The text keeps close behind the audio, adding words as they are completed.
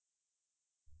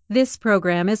This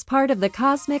program is part of the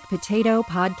Cosmic Potato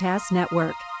Podcast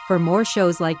Network. For more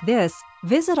shows like this,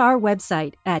 visit our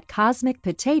website at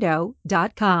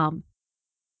cosmicpotato.com.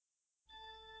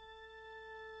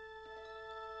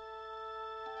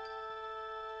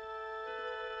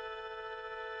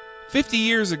 "50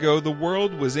 years ago, the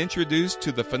world was introduced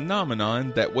to the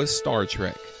phenomenon that was Star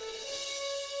Trek.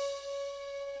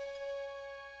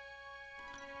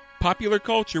 Popular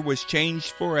culture was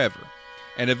changed forever,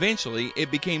 and eventually it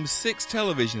became 6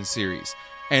 television series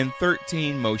and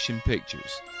 13 motion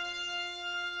pictures.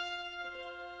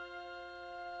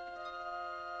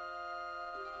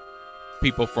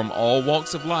 People from all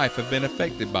walks of life have been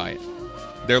affected by it.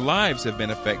 Their lives have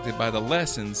been affected by the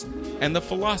lessons and the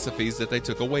philosophies that they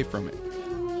took away from it.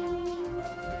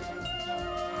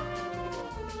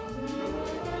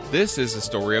 This is the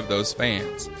story of those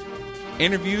fans.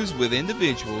 Interviews with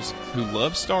individuals who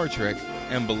love Star Trek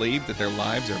and believe that their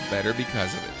lives are better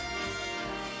because of it.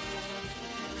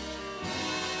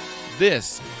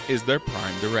 This is their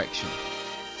prime direction."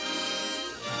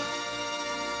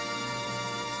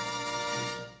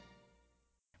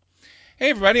 Hey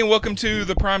everybody, and welcome to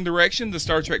the Prime Direction, the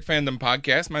Star Trek Fandom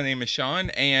Podcast. My name is Shawn,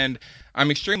 and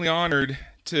I'm extremely honored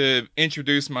to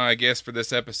introduce my guest for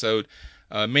this episode.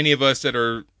 Many of us that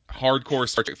are hardcore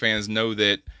Star Trek fans know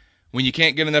that when you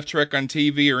can't get enough Trek on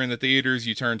TV or in the theaters,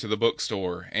 you turn to the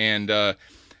bookstore. And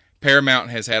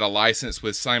Paramount has had a license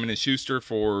with Simon & Schuster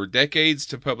for decades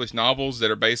to publish novels that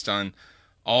are based on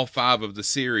all 5 of the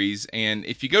series. And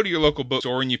if you go to your local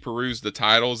bookstore and you peruse the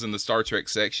titles in the Star Trek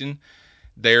section,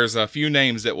 there's a few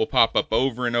names that will pop up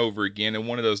over and over again, and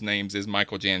one of those names is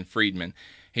Michael Jan Friedman.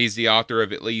 He's the author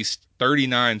of at least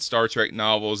 39 Star Trek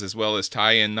novels, as well as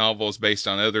tie-in novels based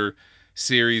on other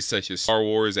series such as Star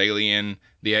Wars, Alien,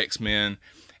 the X-Men.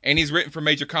 And he's written for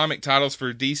major comic titles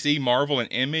for DC, Marvel, and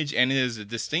Image, and it is a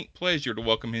distinct pleasure to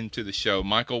welcome him to the show.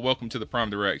 Michael, welcome to the Prime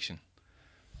Direction.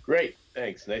 Great,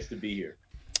 thanks. Nice to be here.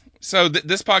 So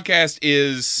this podcast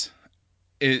is...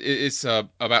 It's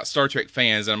about Star Trek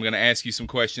fans, and I'm going to ask you some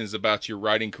questions about your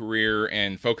writing career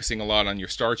and focusing a lot on your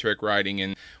Star Trek writing.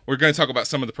 And we're going to talk about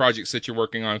some of the projects that you're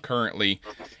working on currently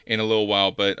in a little while.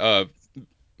 But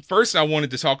first, I wanted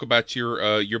to talk about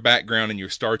your background and your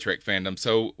Star Trek fandom.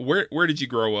 So where did you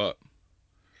grow up?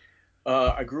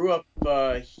 I grew up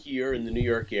here in the New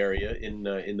York area, in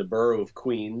the borough of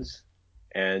Queens,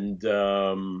 and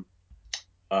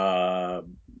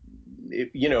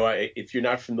if you're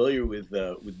not familiar with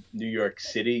New York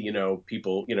City,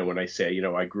 people, when I say,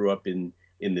 I grew up in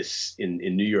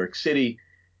New York City,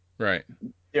 right?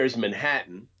 There's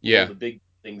Manhattan, yeah, where all the big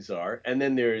things are, and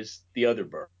then there's the other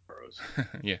boroughs.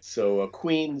 yeah. So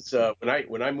Queens,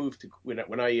 when I moved to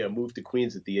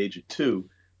Queens at the age of 2,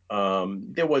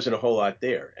 there wasn't a whole lot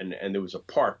there, and there was a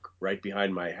park right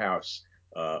behind my house,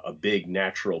 a big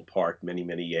natural park,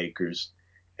 many acres,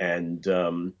 and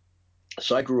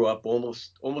so I grew up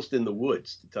almost in the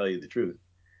woods, to tell you the truth.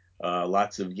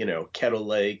 Lots of kettle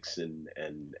lakes and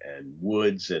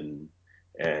woods and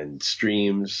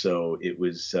streams. So it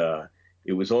was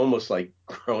almost like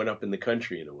growing up in the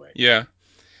country in a way. Yeah,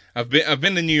 I've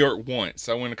been to New York once.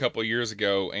 I went a couple of years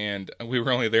ago, and we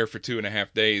were only there for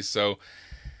 2.5 days. So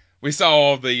we saw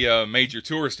all the major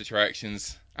tourist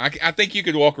attractions. I think you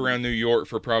could walk around New York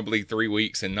for probably 3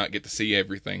 weeks and not get to see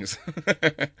everything.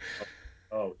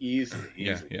 Oh, easily.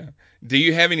 Yeah. Do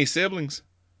you have any siblings?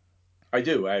 I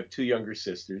do. I have 2 younger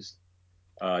sisters.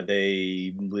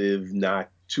 They live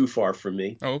not too far from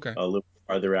me. Oh, okay. A little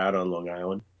farther out on Long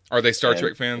Island. Are they Star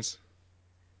Trek fans?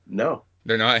 No.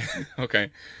 They're not?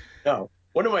 Okay. No.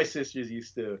 One of my sisters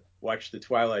used to watch The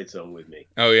Twilight Zone with me.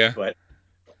 Oh, yeah? But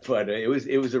it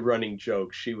was a running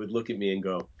joke. She would look at me and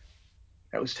go,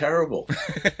 "That was terrible."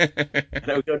 And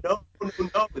I would go, "No,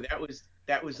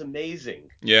 that was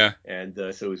amazing." Yeah. And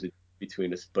so it was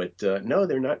between us. But no,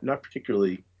 they're not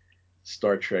particularly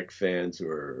Star Trek fans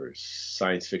or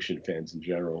science fiction fans in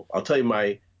general. I'll tell you,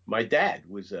 my dad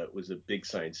was a big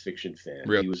science fiction fan.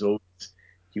 Really?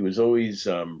 He was always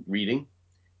reading,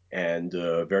 and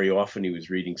very often he was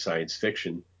reading science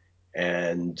fiction,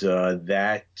 and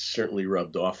that certainly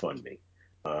rubbed off on me.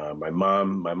 My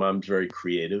mom's very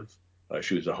creative.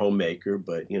 She was a homemaker,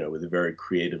 but with a very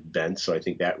creative bent. So I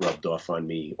think that rubbed off on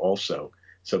me also.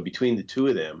 So between the 2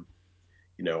 of them,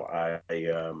 I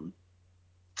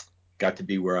got to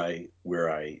be where I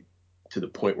to the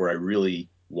point where I really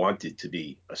wanted to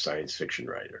be a science fiction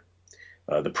writer.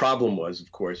 The problem was,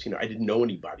 of course, I didn't know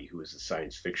anybody who was a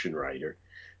science fiction writer.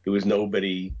 There was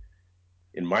nobody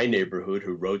in my neighborhood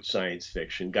who wrote science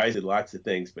fiction. Guys did lots of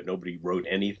things, but nobody wrote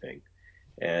anything.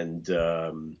 And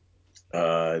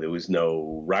There was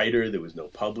no writer, there was no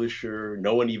publisher.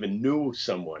 No one even knew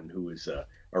someone who was a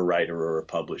writer or a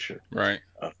publisher. Right.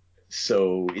 Uh,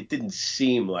 so it didn't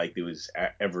seem like there was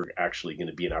ever actually going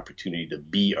to be an opportunity to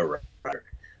be a writer.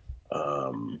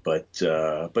 But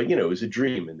it was a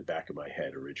dream in the back of my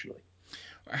head originally.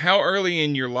 How early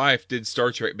in your life did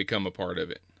Star Trek become a part of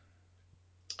it?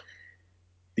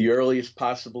 The earliest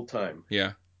possible time.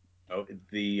 Yeah. Oh,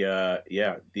 the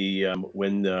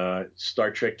when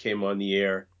Star Trek came on the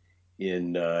air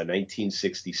in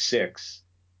 1966,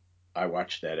 I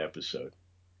watched that episode.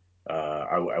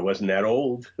 I wasn't that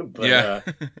old, but Yeah.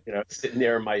 sitting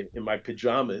there in my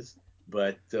pajamas,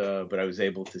 but I was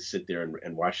able to sit there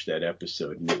and watch that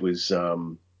episode, and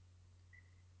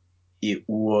it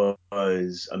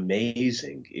was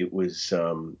amazing. It was,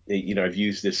 I've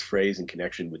used this phrase in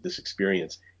connection with this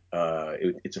experience.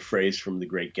 It's a phrase from The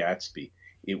Great Gatsby.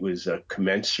 It was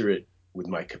commensurate with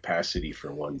my capacity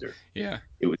for wonder. Yeah.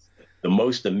 It was the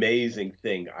most amazing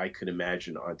thing I could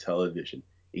imagine on television.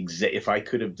 If I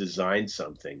could have designed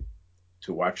something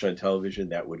to watch on television,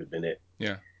 that would have been it.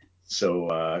 Yeah. So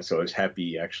I was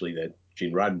happy actually that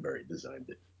Gene Roddenberry designed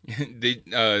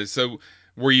it. So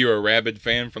were you a rabid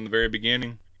fan from the very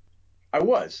beginning? I Yeah.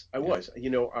 was. I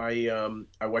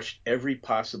watched every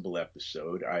possible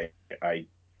episode. I,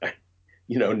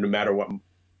 no matter what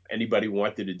anybody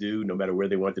wanted to do, no matter where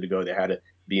they wanted to go, they had to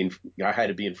be in. I had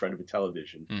to be in front of a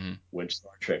television Mm-hmm. when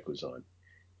Star Trek was on,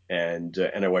 and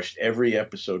I watched every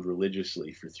episode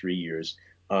religiously for 3 years.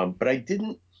 But I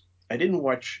didn't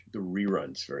watch the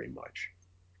reruns very much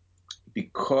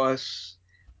because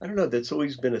I don't know. That's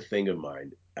always been a thing of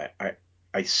mine.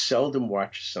 I seldom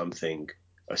watch something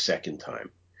a second time.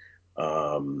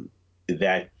 Um,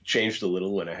 that changed a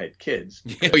little when I had kids Oh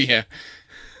because yeah.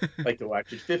 I like to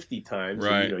watch it 50 times,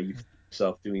 and Right. you find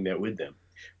yourself doing that with them.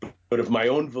 But of my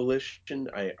own volition,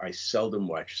 I seldom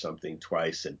watch something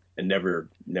twice and never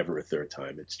a third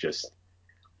time. It's just,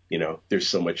 there's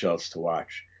so much else to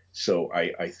watch. So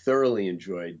I thoroughly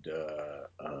enjoyed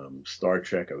Star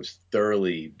Trek. I was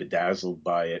thoroughly bedazzled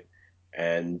by it.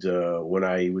 And when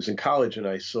I was in college and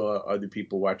I saw other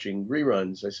people watching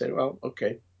reruns, I said, well,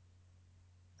 okay,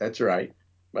 that's right.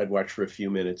 I'd watch for a few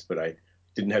minutes, but I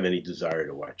didn't have any desire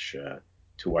to watch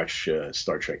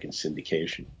Star Trek in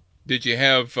syndication. Did you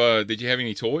have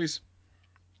any toys?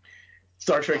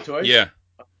 Star Trek toys? Yeah.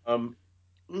 Um,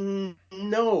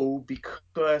 no,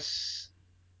 because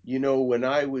when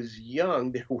I was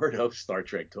young, there were no Star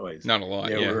Trek toys. Not a lot.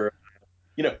 There Yeah. were,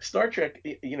 Star Trek,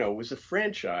 was a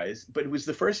franchise, but it was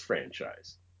the first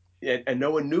franchise, and no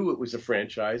one knew it was a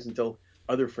franchise until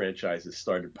other franchises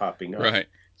started popping up. Right.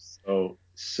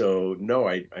 So no,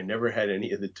 I never had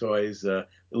any of the toys.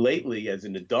 Lately, as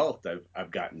an adult, I've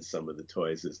gotten some of the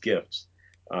toys as gifts.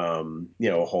 A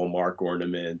Hallmark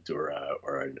ornament or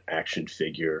an action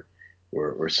figure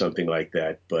or something like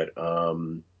that. But I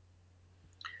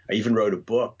even wrote a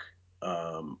book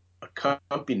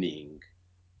accompanying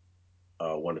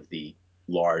one of the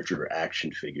larger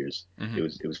action figures. Mm-hmm.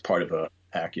 It was part of a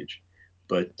package,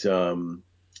 but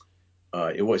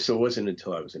it wasn't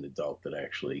until I was an adult that I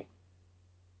actually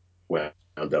wound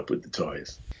up with the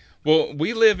toys. Well,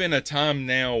 we live in a time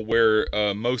now where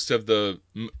most of the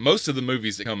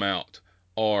movies that come out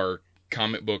are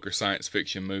comic book or science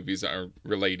fiction movies that are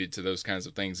related to those kinds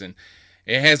of things, and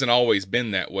it hasn't always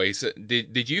been that way. So,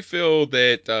 did you feel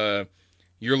that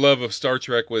your love of Star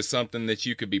Trek was something that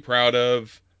you could be proud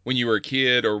of when you were a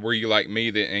kid, or were you like me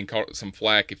and caught some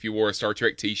flack if you wore a Star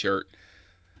Trek T-shirt?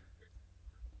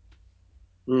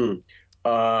 Hmm.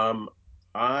 Um,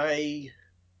 I,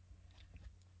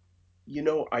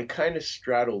 I kind of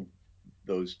straddled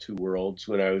those two worlds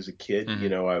when I was a kid.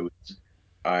 Mm-hmm.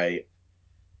 I,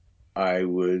 I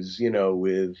was,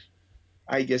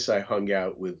 I guess I hung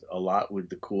out with a lot with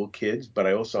the cool kids, but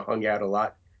I also hung out a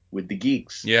lot with the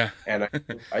geeks, Yeah. and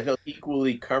I felt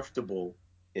equally comfortable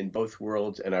in both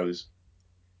worlds, and I was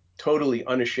totally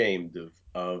unashamed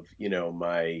of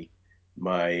my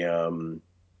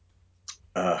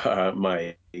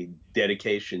my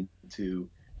dedication to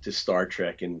Star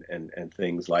Trek and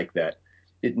things like that.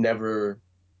 It never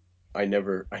I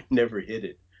never hid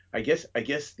it. I guess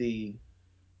the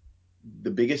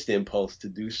biggest impulse to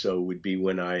do so would be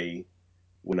when I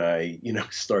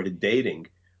started dating.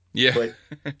 Yeah.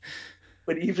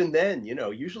 But even then,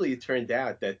 usually it turned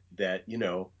out that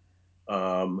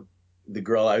um, the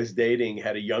girl I was dating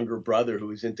had a younger brother who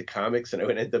was into comics, and I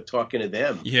would end up talking to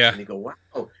them. Yeah. And they go,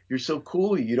 "Wow, you're so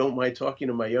cool. You don't mind talking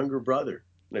to my younger brother?"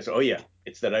 And I said, "Oh yeah,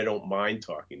 it's that I don't mind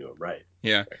talking to him, right?"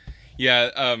 Yeah.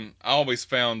 Yeah. I always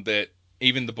found that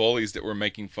even the bullies that were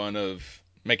making fun of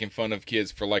making fun of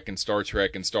kids for liking Star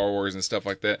Trek and Star Wars and stuff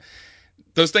like that.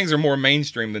 Those things are more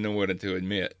mainstream than they're willing to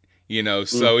admit. Mm.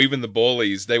 So even the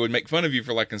bullies, they would make fun of you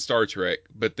for liking Star Trek,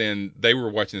 but then they were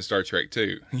watching Star Trek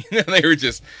too. They were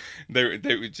just they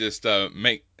would just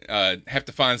make have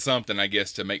to find something, I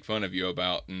guess, to make fun of you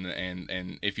about,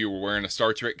 and if you were wearing a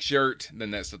Star Trek shirt,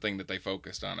 then that's the thing that they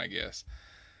focused on, I guess.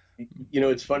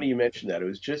 It's funny you mentioned that. It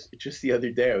was just the other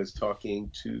day I was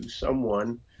talking to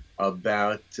someone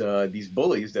about these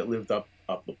bullies that lived up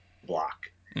the block,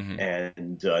 Hmm.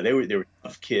 and they were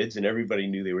tough kids, and everybody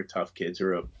knew they were tough kids. They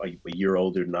were a year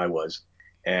older than I was,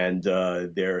 and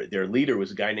their leader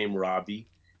was a guy named Robbie.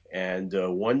 And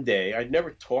one day I'd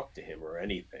never talked to him or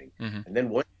anything, Hmm. and then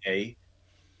one day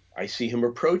I see him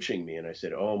approaching me, and I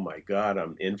said, "Oh my God,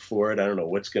 I'm in for it. I don't know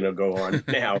what's going to go on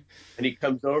now." And he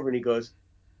comes over and he goes,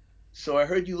 "So I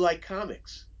heard you like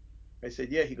comics." I said,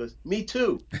 "Yeah." He goes, "Me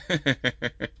too."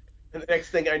 And the next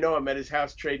thing I know, I'm at his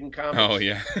house trading Oh comics.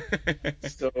 yeah.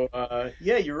 So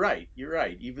yeah, you're right. You're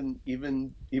right. Even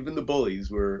the bullies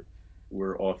were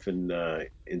often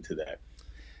into that.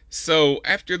 So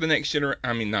after the next gener,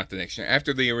 I mean not the next gener,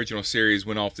 after the original series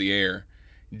went off the air,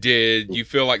 did you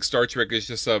feel like Star Trek is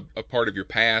just a part of your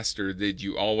past, or did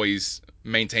you always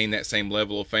maintain that same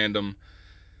level of fandom?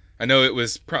 I know it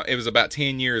was about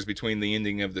 10 years between the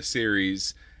ending of the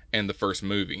series and the first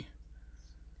movie.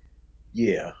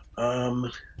 Yeah.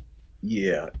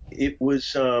 Yeah. It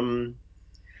was.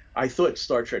 I thought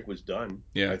Star Trek was done.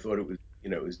 Yeah. I thought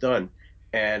it was done,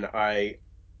 and I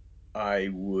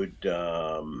would.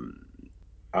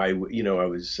 I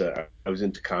was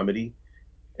into comedy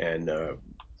and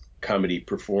comedy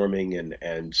performing,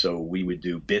 and so we would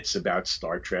do bits about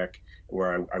Star Trek,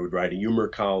 where I would write a humor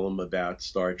column about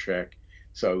Star Trek.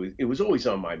 So it was always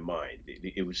on my mind.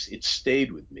 It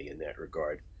stayed with me in that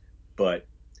regard. But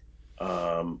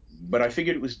but I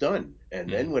figured it was done. And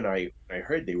then Hmm. when I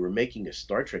heard they were making a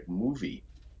Star Trek movie,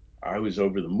 I was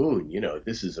over the moon.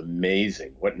 This is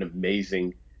amazing. What an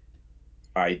amazing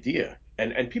idea.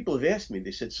 And people have asked me.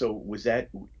 They said, "So was that,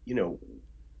 you know,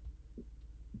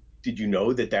 did you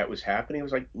know that that was happening?" I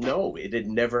was like, "No, it had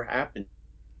never happened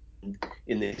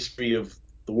in the history of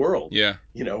the world, Yeah.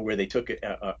 where they took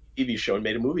a TV show and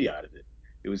made a movie out of it.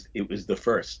 It was the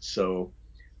first. So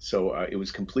it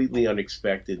was completely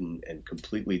unexpected and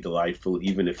completely delightful,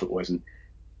 even if it wasn't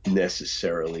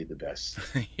necessarily the best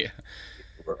Yeah. in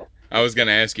the world. I was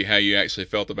gonna ask you how you actually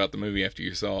felt about the movie after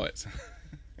you saw it.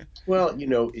 Well,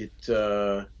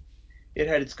 it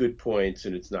had its good points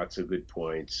and its not so good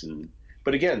points,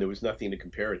 but again, there was nothing to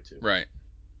compare it to. Right.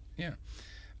 Yeah.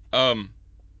 Um,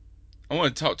 I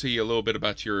want to talk to you a little bit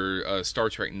about your Star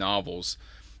Trek novels.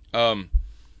 Um,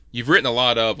 you've written a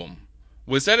lot of them.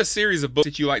 Was that a series of books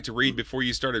that you like to read before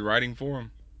you started writing for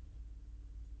them?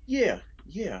 Yeah,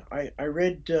 yeah. I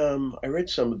read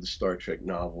some of the Star Trek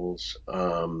novels.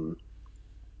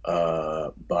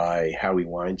 By Howie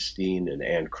Weinstein and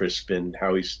Ann Crispin.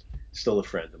 Howie's still a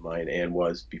friend of mine. Ann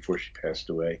was before she passed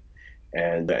away,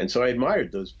 and so I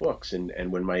admired those books. And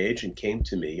when my agent came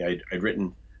to me, I'd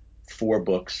written 4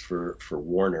 books for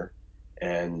Warner,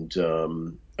 and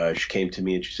she came to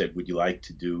me and she said, "Would you like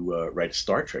to do write a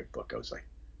Star Trek book?" I was like,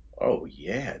 "Oh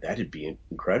yeah, that'd be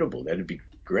incredible. That'd be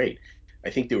great." I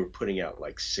think they were putting out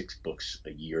like 6 books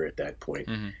a year at that point,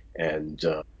 Mm-hmm. and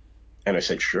and I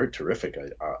said, "Sure, terrific.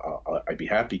 I'd be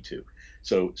happy to."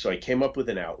 So I came up with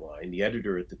an outline. The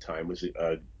editor at the time was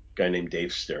a guy named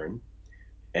Dave Stern,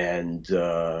 and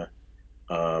who's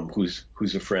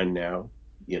a friend now,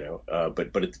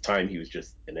 but at the time he was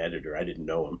just an editor. I didn't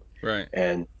know him, Right.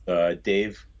 and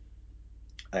Dave,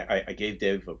 I gave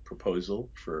Dave a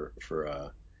proposal for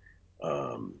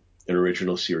an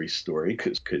original series story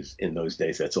because in those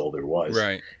days that's all there was,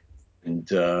 Right.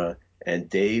 and uh, and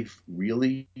Dave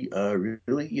really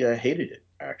hated it.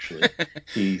 Actually,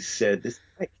 he said this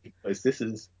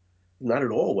is not at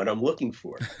all what I'm looking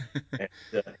for. And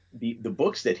the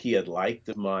books that he had liked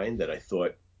of mine that I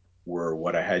thought were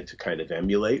what I had to kind of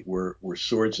emulate were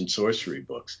swords and sorcery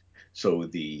books. So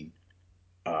the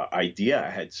idea I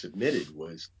had submitted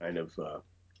was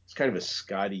it's kind of a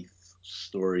Scotty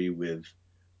story with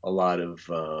a lot of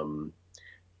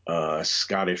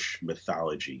Scottish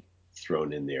mythology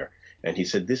thrown in there. And he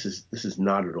said, "This is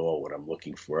not at all what I'm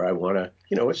looking for. I want a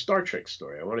Star Trek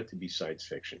story. I want it to be science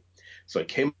fiction." So I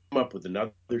came up with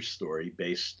another story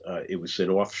based. It was an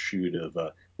offshoot of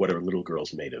What Are Little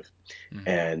Girls Made Of?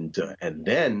 Mm-hmm. And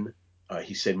then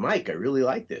he said, "Mike, I really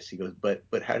like this." He goes, "But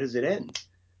how does it end?"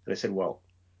 And I said, "Well,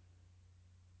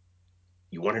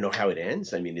 you want to know how it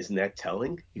ends? I mean, isn't that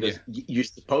telling?" He Yeah. goes, "You're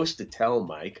supposed to tell,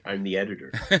 Mike. I'm the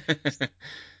editor."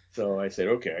 So I said,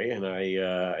 okay. And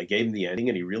I gave him the ending,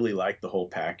 and he really liked the whole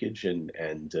package and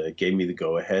gave me the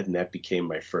go ahead. And that became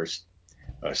my first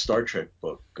Star Trek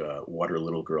book, Water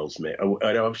Little Girls May. Oh,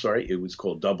 no, I'm sorry. It was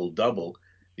called Double Double.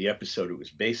 The episode it was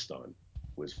based on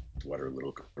was Water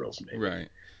Little Girls May. Right.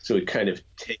 So it kind of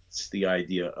takes the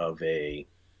idea of a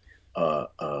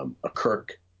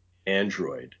Kirk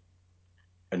android,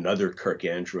 another Kirk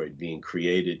android being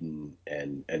created,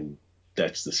 and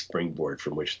that's the springboard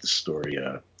from which the story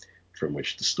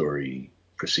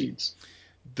proceeds.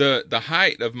 The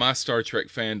height of my Star Trek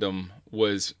fandom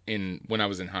was in when I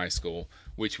was in high school,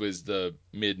 which was the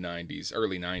mid '90s,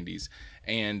 early '90s,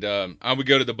 and I would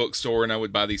go to the bookstore and I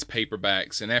would buy these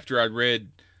paperbacks. And after I'd read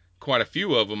quite a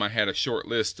few of them, I had a short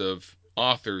list of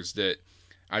authors that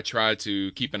I tried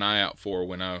to keep an eye out for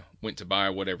when I went to buy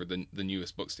whatever the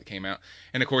newest books that came out.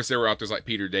 And of course, there were authors like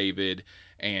Peter David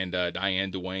and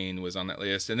Diane Duane was on that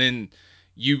list, and then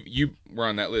you were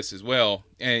on that list as well,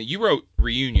 and you wrote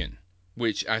Reunion,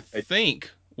 which I think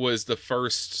was the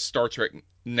first Star Trek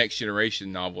Next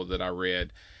Generation novel that I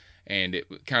read, and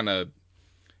it kind of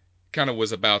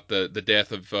was about the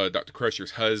death of Dr.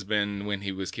 Crusher's husband when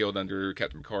he was killed under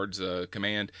Captain Picard's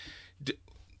command.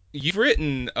 You've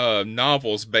written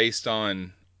novels based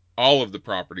on all of the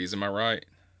properties, am I right?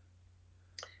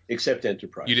 Except You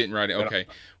Enterprise. didn't write it, And okay.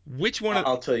 Which one?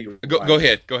 I'll tell you Go why.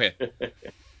 ahead. Go ahead.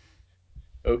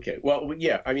 Okay. Well,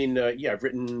 yeah. I mean, yeah.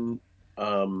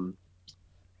 Um,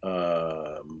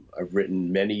 I've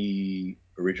written many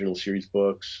original series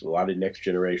books, a lot of Next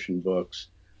Generation books,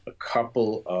 a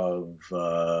couple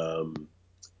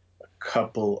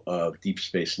of Deep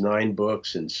Space Nine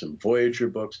books, and some Voyager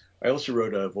books. I also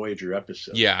wrote a Voyager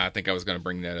episode. Yeah, I think I was going to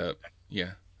bring that up.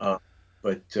 Yeah. Uh,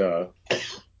 but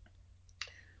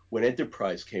when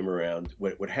Enterprise came around,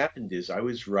 what happened is I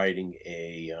was writing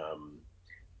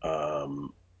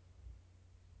um,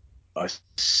 a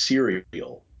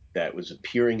serial that was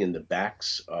appearing in the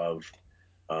backs of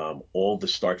all the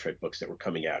Star Trek books that were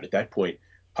coming out. At that point,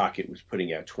 Pocket was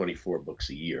putting out 24 books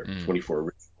a year, Mm. 24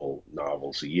 original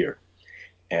novels a year.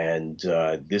 And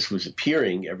this was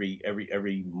appearing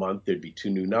every month. There'd be two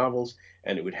new novels,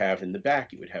 and it would have in the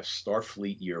back, it would have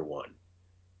Starfleet Year One,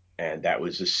 and that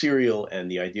was a serial. And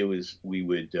the idea was we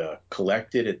would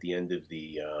collect it at the end of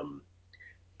the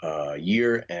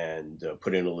year and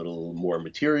put in a little more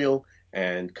material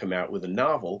and come out with a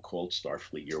novel called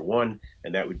Starfleet Year One.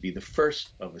 And that would be the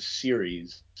first of a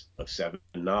series of 7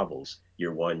 novels: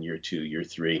 Year One, Year Two, Year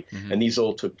Three. Mm-hmm. And these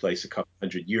all took place a couple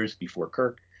hundred years before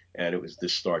Kirk. And it was the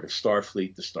start of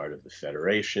Starfleet, the start of the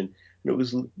Federation. And it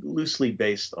was loosely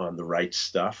based on The Right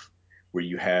Stuff, where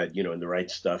you had, in The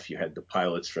Right Stuff, you had the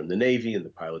pilots from the Navy and the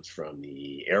pilots from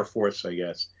the Air Force, I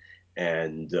guess.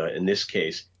 And in this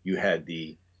case, you had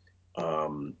the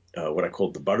what I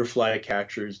called the butterfly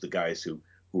catchers, the guys who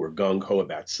were gung ho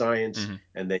about science, Mm-hmm.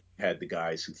 and then you had the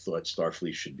guys who thought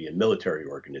Starfleet should be a military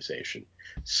organization.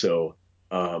 So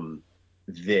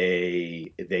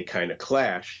they kind of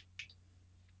clashed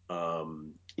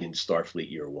in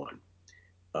Starfleet Year One,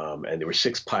 and there were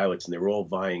 6 pilots, and they were all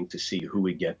vying to see who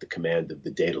would get the command of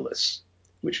the Daedalus,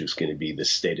 which was going to be the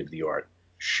state of the art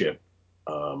ship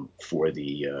for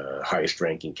the highest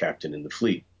ranking captain in the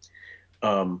fleet.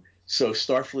 So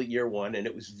Starfleet Year One, and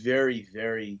it was very,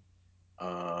 very,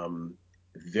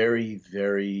 very,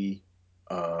 very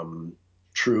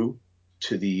true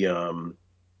to the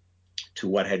to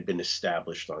what had been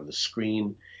established on the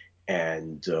screen,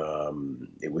 and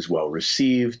it was well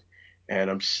received. And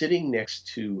I'm sitting next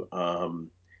to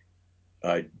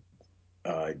uh,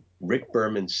 Rick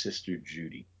Berman's sister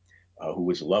Judy, who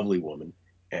was a lovely woman,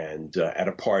 and at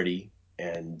a party,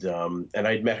 and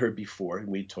I'd met her before, and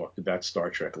we talked about Star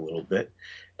Trek a little bit,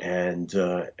 and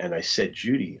I said,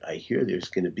 Judy, I hear there's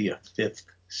going to be a 5th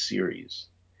series.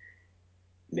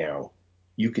 Now,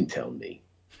 you can tell me.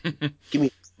 Give me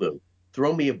a clue.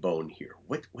 Throw me a bone here.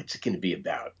 What's it going to be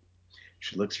about?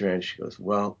 She looks around and she goes,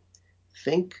 well,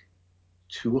 think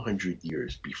 200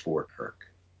 years before Kirk.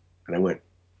 And I went,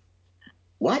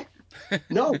 what?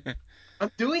 No,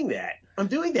 I'm doing that. I'm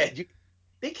doing that.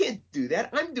 They can't do that.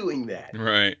 I'm doing that.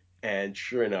 Right. And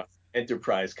sure enough,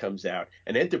 Enterprise comes out,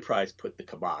 and Enterprise put the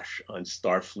kibosh on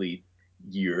Starfleet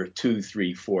Year 2,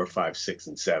 3, 4, 5, 6,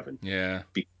 and 7. Yeah.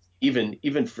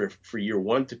 Even for Year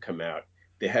One to come out,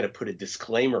 they had to put a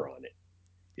disclaimer on it.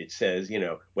 It says,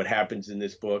 what happens in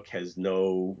this book has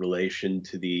no relation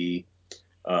to the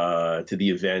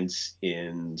events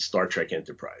in Star Trek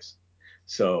Enterprise.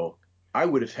 So I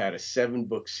would have had a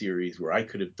 7-book series where I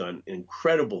could have done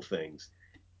incredible things,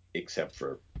 except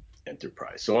for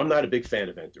Enterprise. So I'm not a big fan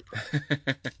of Enterprise.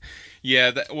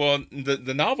 Yeah, well,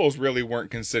 the novels really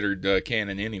weren't considered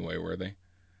canon anyway, were they?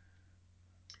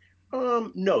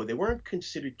 No, they weren't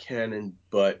considered canon,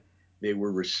 but they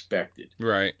were respected,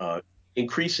 Right. uh,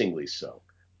 increasingly so.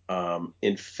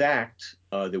 In fact,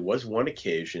 there was one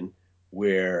occasion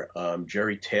where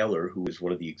Jerry Taylor, who was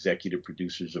one of the executive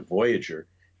producers of Voyager,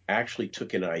 actually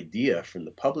took an idea from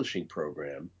the publishing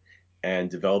program and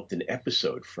developed an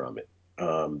episode from it.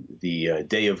 The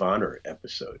Day of Honor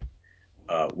episode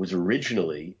was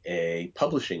originally a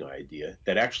publishing idea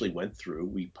that actually went through.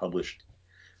 We published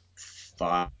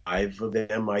five of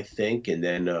them, I think, and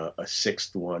then a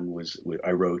sixth one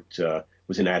I wrote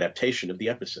was an adaptation of the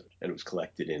episode, and it was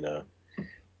collected in a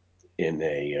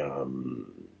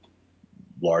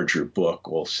larger book,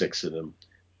 all six of them.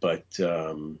 But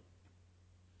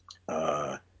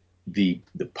uh, the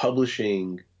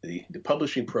publishing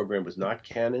program was not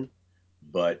canon,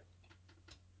 but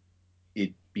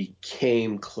it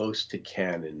became close to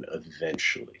canon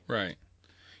eventually. Right.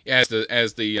 As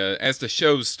the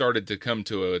shows started to come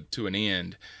to an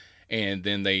end, and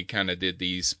then they kind of did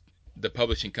these. The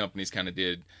publishing companies kind of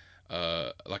did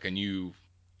like a new,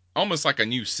 almost like a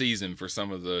new season for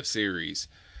some of the series.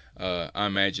 I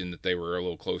imagine that they were a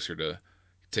little closer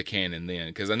to canon then,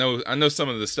 because I know some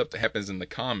of the stuff that happens in the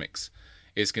comics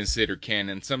is considered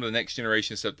canon. Some of the Next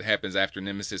Generation stuff that happens after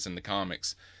Nemesis in the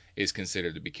comics is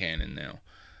considered to be canon now.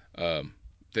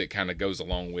 That kind of goes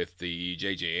along with the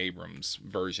J.J. Abrams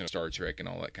version of Star Trek and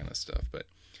all that kind of stuff. But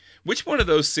which one of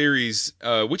those series,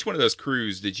 which one of those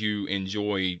crews did you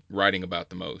enjoy writing about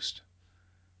the most?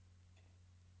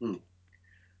 Hmm.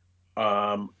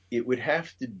 It would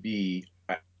have to be,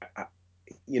 I,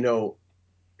 you know,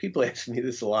 people ask me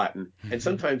this a lot, and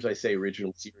sometimes I say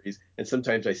original series, and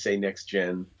sometimes I say next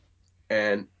gen.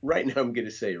 And right now, I'm going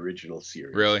to say original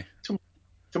series. Really?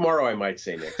 Tomorrow, I might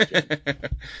say next gen.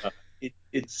 Uh,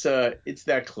 it's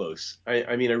that close.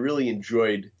 I mean, I really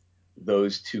enjoyed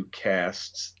those two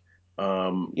casts.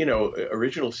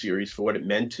 Original series for what it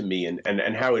meant to me,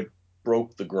 and how it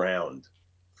broke the ground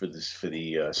for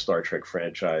the Star Trek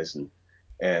franchise,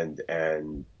 and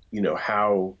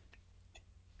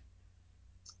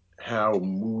how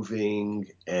moving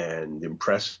and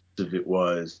impressive it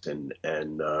was, and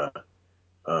I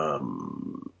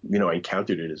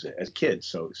encountered it as a kid.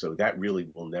 So that really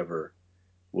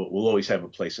will always have a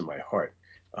place in my heart.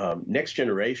 Next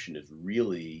Generation is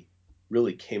really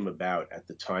came about at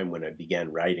the time when I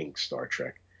began writing Star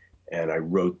Trek, and I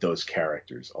wrote those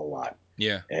characters a lot,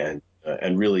 Yeah. and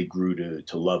really grew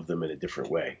to love them in a different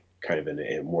way, kind of in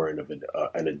a more of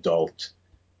an adult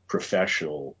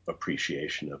professional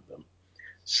appreciation of them.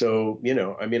 So,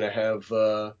 I mean, I have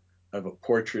a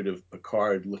portrait of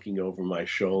Picard looking over my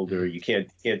shoulder. You can't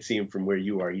see him from where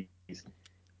you are. He's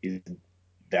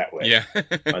that way Yeah.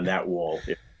 on that wall.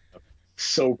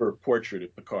 Sober portrait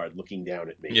of Picard looking down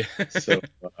at me. Yeah. So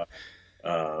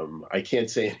I can't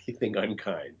say anything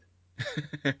unkind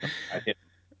about him.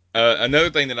 Another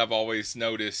thing that I've always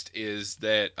noticed is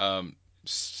that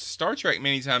Star Trek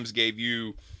many times gave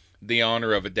you the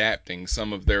honor of adapting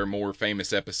some of their more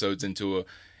famous episodes into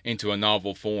a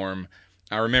novel form.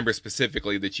 I remember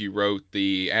specifically that you wrote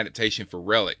the adaptation for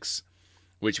Relics,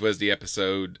 which was the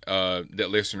episode that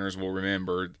listeners will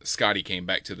remember. Scotty came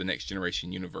back to the Next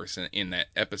Generation universe in that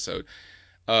episode.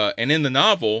 And in the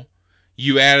novel,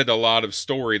 you added a lot of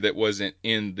story that wasn't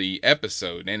in the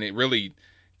episode, and it really,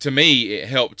 to me, it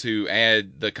helped to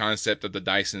add the concept of the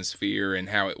Dyson sphere and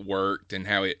how it worked and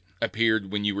how it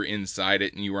appeared when you were inside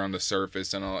it and you were on the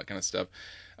surface and all that kind of stuff.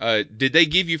 Did they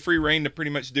give you free reign to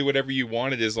pretty much do whatever you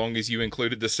wanted as long as you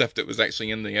included the stuff that was actually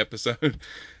in the episode?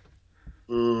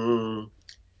 Mm,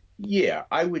 yeah,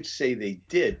 I would say they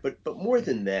did, but more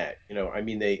than that, I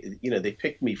mean, they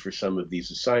picked me for some of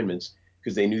these assignments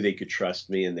because they knew they could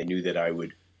trust me, and they knew that I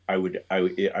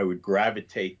would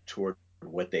gravitate toward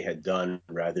what they had done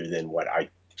rather than what I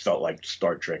felt like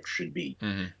Star Trek should be.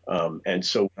 Mm-hmm. And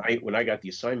so when I got the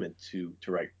assignment to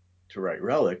write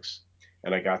Relics,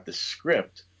 and I got the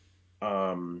script,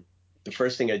 um, the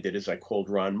first thing I did is I called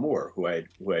Ron Moore, who I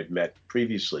had met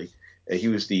previously. He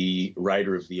was the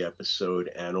writer of the episode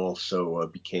and also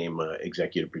became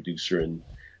executive producer in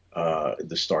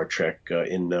the Star Trek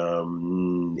in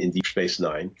Deep Space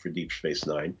Nine for Deep Space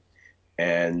Nine,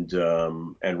 and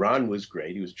Ron was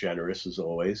great. He was generous as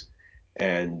always,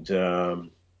 and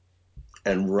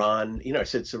Ron, I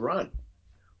said, so Ron,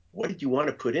 what did you want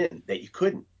to put in that you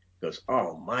couldn't? He goes,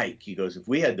 oh, Mike, he goes, if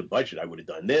we had the budget, I would have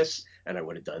done this and I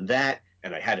would have done that.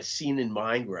 and I had a scene in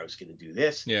mind where I was going to do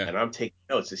this, Yeah. and I'm taking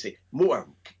notes. They say, more,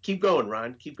 keep going,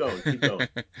 Ron, keep going, keep going.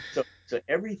 So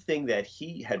everything that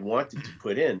he had wanted to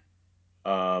put in,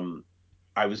 um,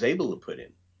 I was able to put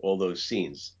in all those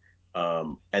scenes.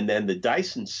 And then the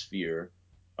Dyson Sphere,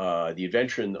 the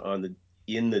adventure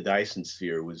in the Dyson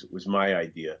Sphere was my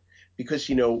idea, because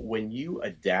when you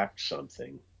adapt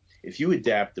something, if you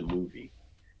adapt a movie,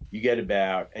 you get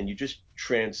about, and you just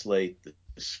translate the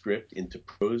script into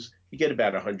prose, you get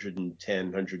about 110,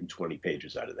 120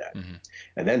 pages out of that. Mm-hmm.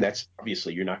 And then that's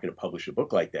obviously, you're not going to publish a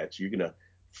book like that. So you're going to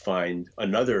find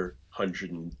another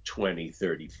 120,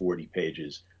 30, 40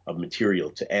 pages of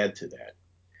material to add to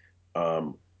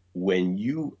that. When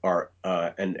you are,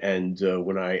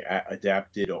 when I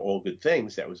adapted All Good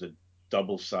Things, that was a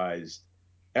double-sized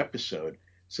episode.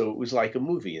 So it was like a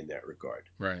movie in that regard.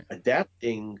 Right.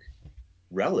 Adapting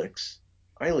Relics,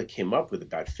 I only came up with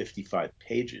about 55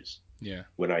 pages Yeah.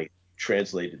 when I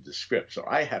translated the script. So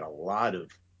I had a lot of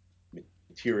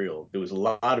material. There was a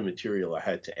lot of material I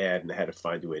had to add, and I had to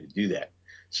find a way to do that.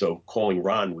 So calling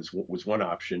Ron was one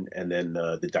option, and then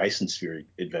the Dyson Sphere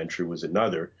adventure was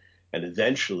another, and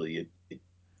eventually it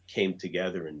came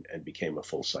together and became a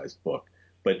full size book.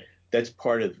 But that's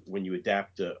part of when you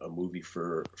adapt a movie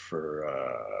for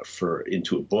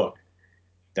into a book.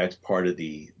 That's part of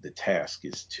the task,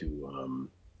 is to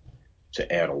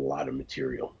add a lot of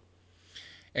material.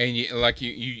 And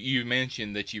you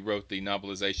mentioned that you wrote the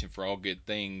novelization for All Good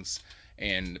Things,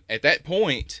 and at that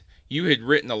point you had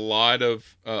written a lot of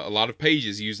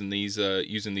pages using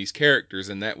these characters,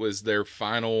 and that was their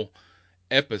final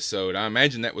episode. I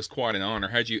imagine that was quite an honor.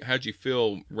 How'd you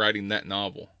feel writing that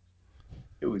novel?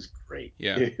 It was great.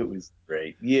 Yeah. It was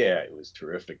great. Yeah, it was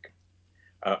terrific.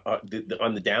 On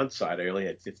the downside, I only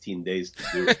had 15 days to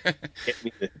do it. Get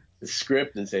me the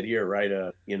script and said, "Here, write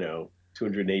a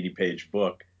 280-page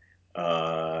book."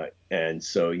 And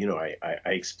so I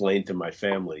explained to my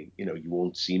family, you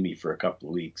won't see me for a couple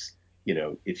of weeks.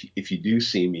 If you do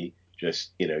see me,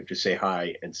 just say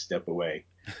hi and step away.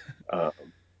 Um,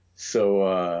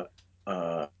 so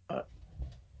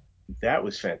that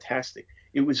was fantastic.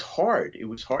 It was hard. It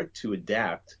was hard to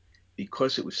adapt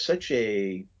because it was such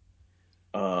a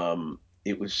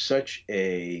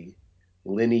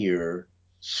linear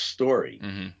story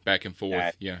Mm-hmm. Back and forth.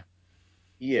 that, Yeah.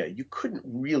 yeah, you couldn't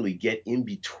really get in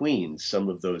between some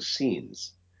of those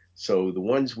scenes. So the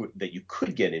ones that you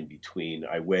could get in between,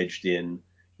 I wedged in,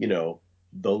 you know,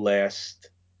 the last,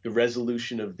 the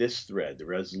resolution of this thread, the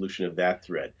resolution of that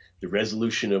thread, the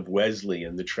resolution of Wesley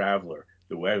and the Traveler,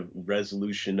 the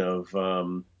resolution of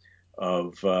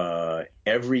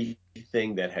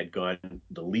everything that had gone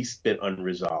the least bit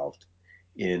unresolved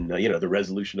in, the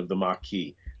resolution of the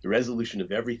Maquis, the resolution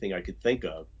of everything I could think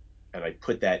of, and I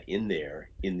put that in there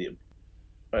in the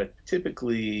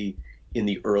typically in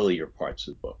the earlier parts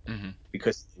of the book, Mm-hmm.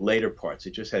 because later parts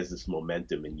it just has this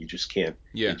momentum and you just can't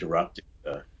Yeah. interrupt it,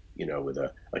 with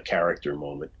a character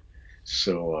moment.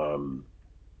 So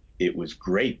it was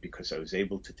great because I was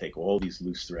able to take all these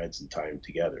loose threads and tie them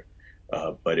together.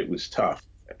 But it was tough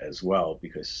as well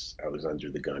because I was under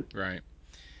the gun. Right.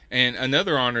 And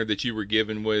another honor that you were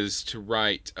given was to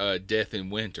write Death in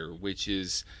Winter, which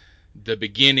is the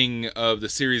beginning of the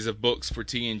series of books for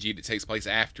TNG that takes place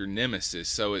after Nemesis.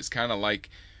 So it's kind of like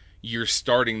you're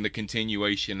starting the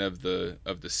continuation of the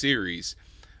series.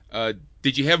 Uh,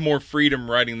 did you have more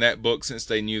freedom writing that book since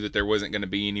they knew that there wasn't going to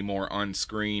be any more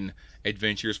on-screen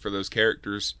adventures for those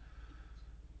characters?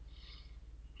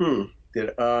 Hmm.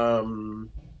 Did I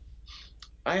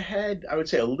would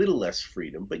say a little less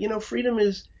freedom, but freedom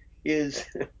is is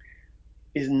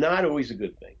not always a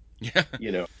good thing.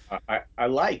 Yeah. I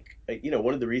like,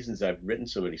 one of the reasons I've written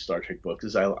so many Star Trek books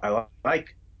is I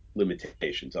like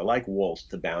limitations. I like walls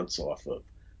to bounce off of.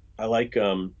 I like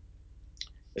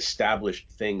established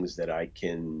things that I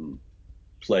can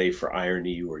play for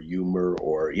irony or humor,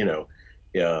 or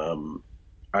um,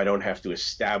 I don't have to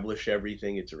establish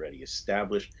everything. It's already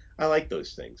established. I like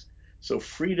those things. So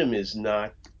freedom is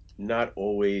not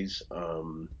always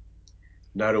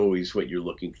not always what you're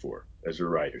looking for as a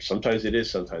writer. Sometimes it is,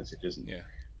 sometimes it isn't. Yeah.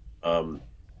 Um,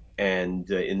 and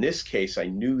in this case, I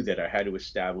knew that I had to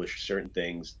establish certain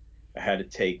things. I had to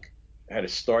take, I had to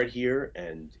start here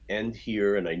and end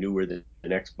here, and I knew where the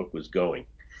next book was going.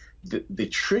 The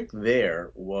trick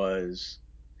there was,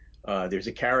 there's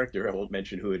a character, I won't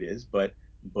mention who it is, but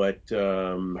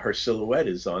her silhouette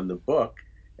is on the book,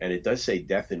 and it does say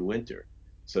Death in Winter.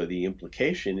 So the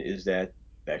implication is that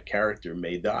that character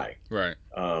may die. Right.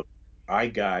 Um, I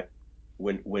got,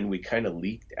 when we kind of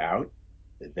leaked out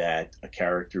that a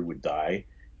character would die,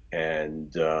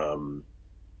 and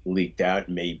leaked out,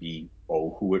 maybe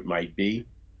who it might be.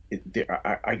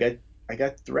 I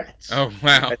got threats. Oh I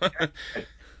wow. got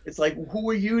it's like, who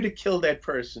are you to kill that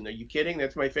person? Are you kidding?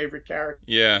 That's my favorite character.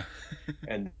 Yeah.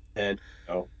 And then,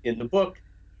 in the book,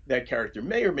 that character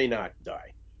may or may not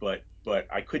die, but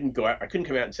I couldn't come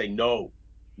out and say no,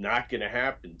 not going to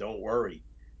happen. Don't worry,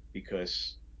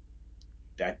 because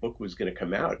that book was going to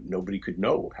come out. Nobody could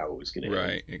know how it was going to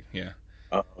end. Right. Yeah.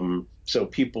 So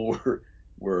people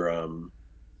were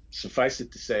suffice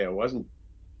it to say, I wasn't.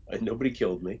 Nobody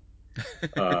killed me,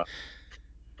 uh,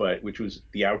 but which was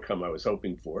the outcome I was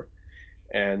hoping for.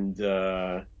 And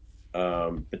but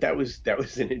that was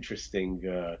an interesting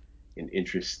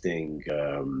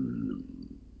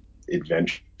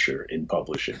adventure in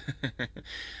publishing.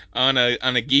 On a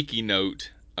geeky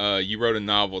note, you wrote a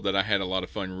novel that I had a lot of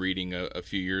fun reading a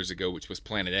few years ago, which was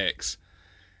Planet X.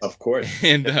 Of course.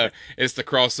 And it's the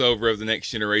crossover of the next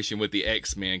generation with the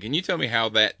X-Men. Can you tell me how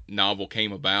that novel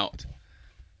came about?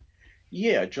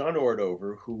 Yeah, John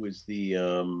Ordover, who was the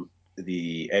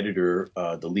editor,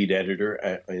 the lead editor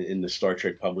in the Star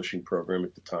Trek publishing program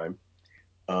at the time,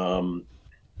 um,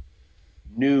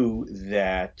 knew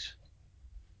that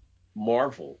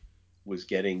Marvel was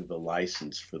getting the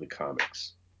license for the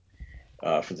comics,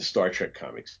 for the Star Trek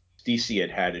comics. DC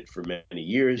had it for many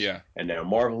years, Yeah. and now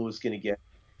Marvel was going to get.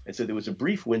 And so there was a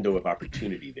brief window of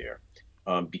opportunity there,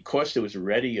 because there was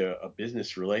already a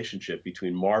business relationship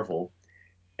between Marvel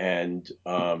and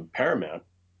Paramount,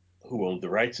 who owned the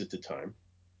rights at the time.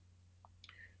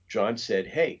 John said,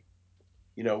 "Hey,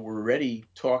 we're already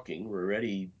talking, we're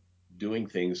already doing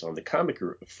things on the comic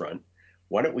front.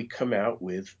 Why don't we come out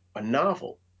with a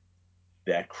novel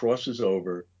that crosses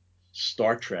over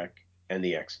Star Trek and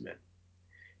the X-Men?"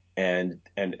 And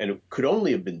it could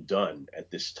only have been done at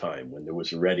this time when there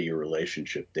was already a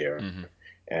relationship there, Mm-hmm.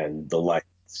 and the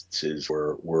licenses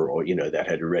were that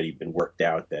had already been worked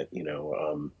out, that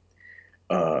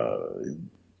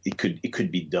it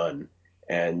could be done.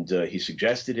 And he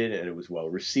suggested it, and it was well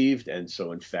received. And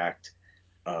so, in fact,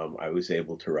 I was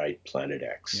able to write Planet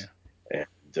Yeah. X.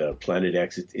 And Planet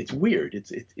X, it's weird.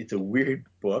 It's a weird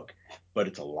book, but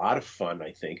it's a lot of fun.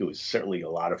 I think it was certainly a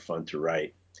lot of fun to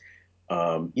write.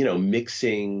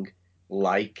 Mixing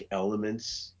like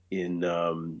elements in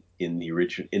the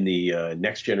original, in the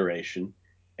Next Generation,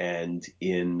 and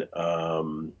in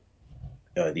the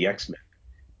X-Men.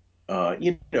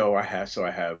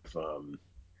 I have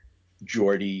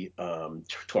Geordi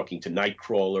talking to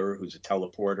Nightcrawler, who's a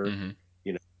teleporter, Mm-hmm.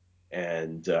 you know,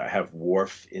 and I have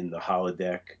Worf in the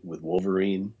holodeck with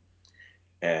Wolverine,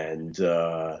 and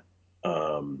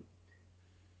um,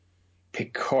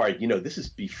 Picard. This is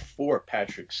before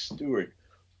Patrick Stewart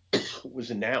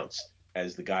was announced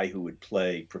as the guy who would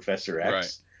play Professor Right.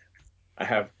 X. I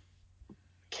have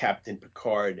Captain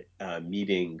Picard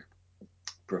meeting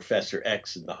Professor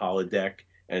X in the holodeck,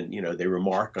 and they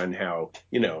remark on how,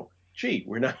 gee,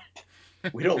 we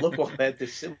don't look all that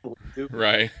dissimilar, do we?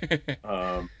 Right.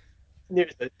 Um,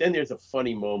 then there's a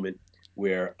funny moment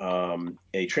where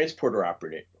a transporter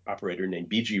operator named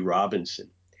B.G. Robinson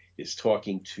is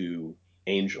talking to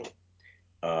Angel,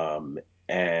 um,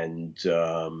 and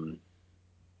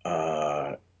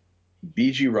uh,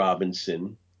 B.G.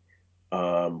 Robinson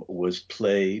was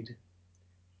played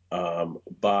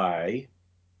by,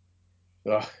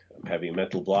 I'm having a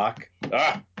mental block.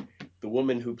 The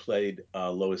woman who played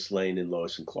Lois Lane in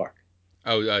Lois and Clark.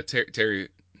 Oh, Terry,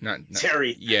 not,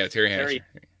 Terry yeah, Hatcher. Terry Terry,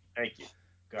 Hatcher. thank you.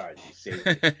 God, you saved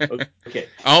me. Okay,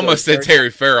 I so almost said Terry Terry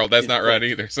Hatcher Farrell. That's is not played, right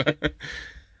either. So.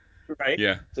 right?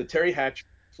 Yeah. So Terry Hatcher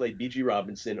played B.G.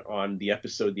 Robinson on the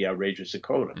episode The Outrageous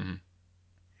Icona. Mm-hmm.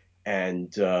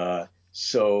 And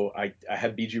so I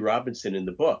have B.G. Robinson in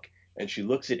the book, and she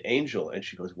looks at Angel and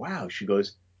she goes, wow. She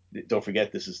goes, don't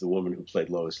forget, this is the woman who played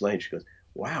Lois Lane. She goes,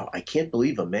 wow, I can't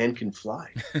believe a man can fly.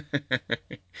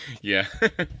 Yeah.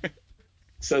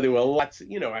 So there were lots.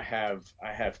 I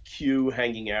have Q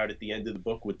hanging out at the end of the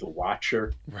book with the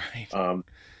Watcher. Right. Um,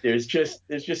 there's just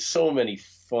so many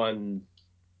fun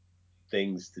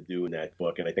things to do in that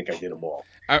book, and I think I did them all.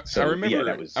 I So yeah,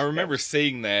 remember I remember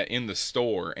seeing that in the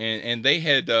store, and they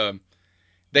had done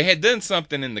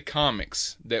something in the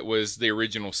comics that was the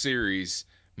original series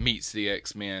meets the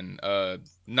X-Men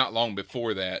not long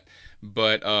before that,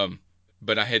 but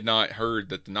but I had not heard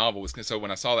that the novel was. So when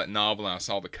I saw that novel and I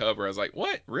saw the cover, I was like,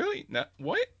 what, really? No,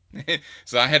 what?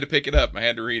 So I had to pick it up. I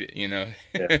had to read it.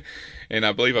 yeah, And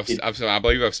I believe it, I've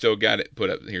still got it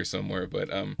put up here somewhere. But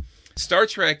Star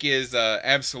Trek is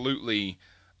absolutely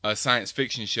a science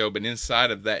fiction show, but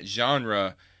inside of that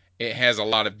genre, it has a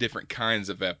lot of different kinds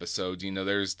of episodes.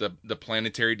 There's the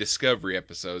planetary discovery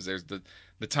episodes. There's the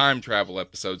time travel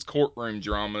episodes, courtroom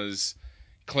dramas,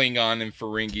 Klingon and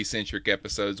Ferengi centric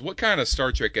episodes. What kind of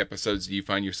Star Trek episodes do you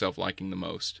find yourself liking the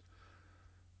most?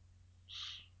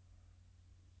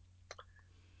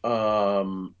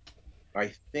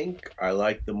 I think I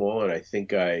like them all, and I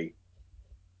think I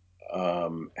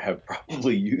have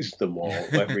probably used them all,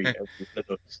 every one of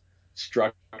those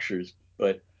structures.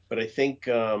 But I think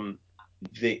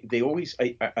they always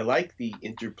I like the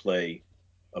interplay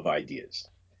of ideas,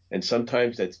 and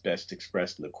sometimes that's best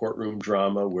expressed in the courtroom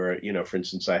drama, where for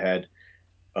instance, I had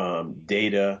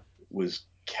Data was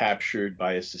captured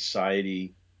by a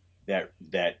society that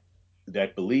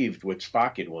believed what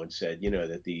Spock had once said,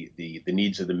 that the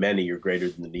needs of the many are greater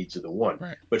than the needs of the one.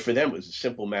 Right. But for them, it was a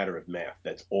simple matter of math.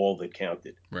 That's all that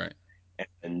counted. Right.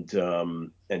 And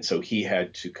so he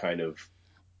had to kind of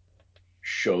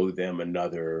show them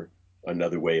another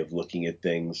way of looking at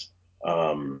things.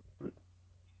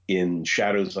 In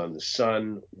Shadows on the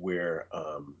Sun, where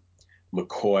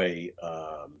McCoy,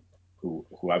 who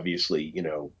obviously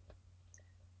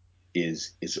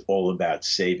is all about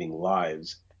saving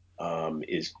lives,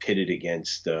 is pitted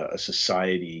against a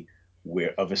society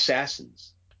of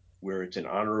assassins, where it's an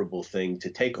honorable thing to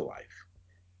take a life,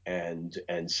 and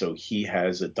so he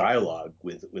has a dialogue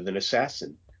with an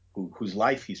assassin whose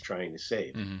life he's trying to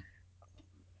save, Mm-hmm.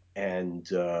 and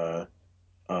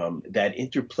that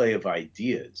interplay of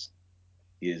ideas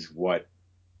is what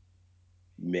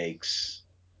makes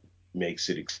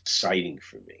it exciting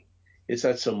for me. It's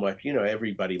not so much,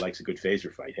 everybody likes a good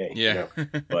phaser fight, hey, Yeah.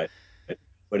 but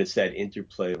it's that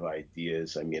interplay of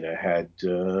ideas. I mean, I had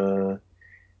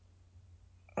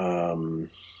um,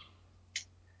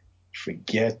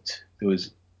 forget there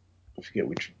was I forget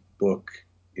which book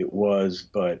it was,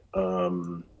 but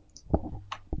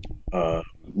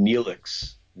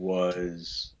Neelix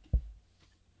was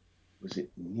it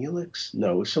Neelix?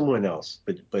 No, it was someone else.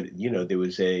 But there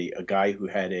was a guy who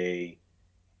had a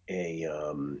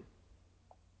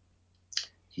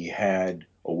he had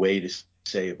a way to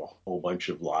save a whole bunch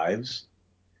of lives,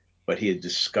 but he had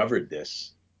discovered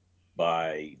this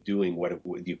by doing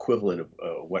the equivalent of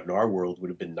what in our world would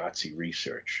have been Nazi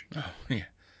research. Oh, yeah.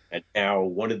 And now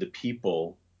one of the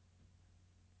people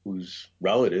whose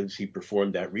relatives he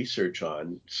performed that research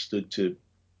on stood to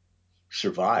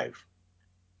survive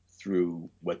through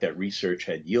what that research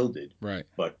had yielded, Right.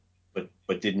 but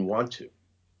didn't want to.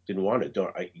 Didn't want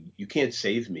to. You can't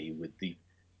save me with the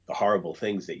horrible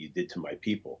things that you did to my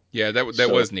people. Yeah, that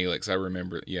So was Neelix. I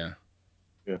remember. Yeah.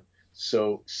 yeah.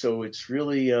 So it's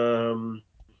really I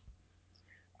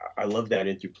love that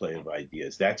interplay of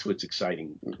ideas. That's what's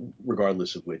exciting,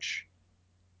 regardless of which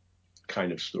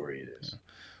kind of story it is.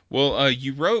 Well,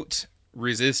 you wrote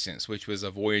Resistance, which was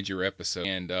a Voyager episode,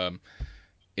 and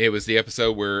it was the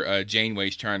episode where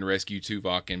Janeway's trying to rescue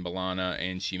Tuvok and B'Elanna,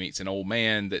 and she meets an old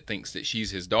man that thinks that she's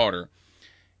his daughter.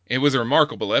 It was a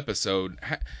remarkable episode.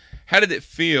 How did it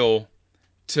feel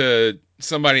to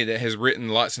somebody that has written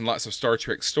lots and lots of Star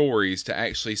Trek stories to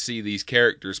actually see these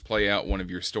characters play out one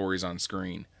of your stories on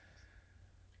screen?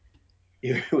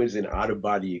 It was an out of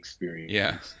body Yeah.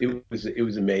 experience. It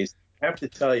was amazing. I have to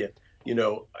tell you,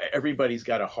 everybody's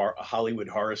got a Hollywood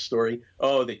horror story.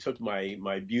 Oh, they took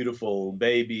my beautiful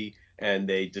baby and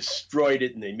they destroyed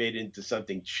it and they made it into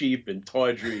something cheap and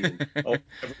tawdry and oh,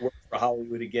 never work for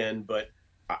Hollywood again. But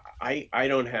I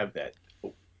don't have that.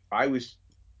 I was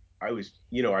I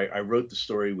wrote the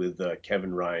story with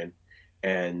Kevin Ryan,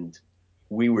 and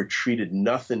we were treated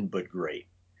nothing but great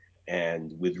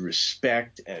and with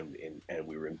respect, and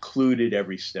we were included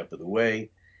every step of the way.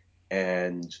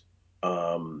 And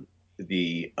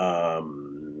the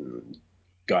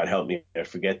God help me, I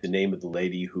forget the name of the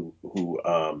lady who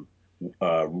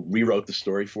rewrote the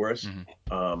story for us,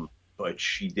 Mm-hmm. but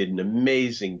she did an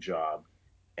amazing job,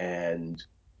 and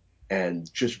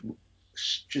just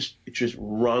it just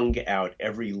wrung out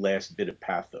every last bit of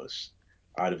pathos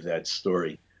out of that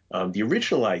story. The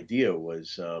original idea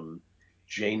was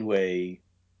Janeway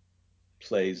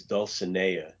plays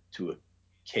Dulcinea to a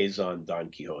Kazan Don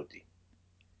Quixote,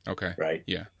 Okay. right?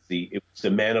 Yeah. It was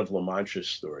the Man of La Mancha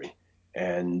story,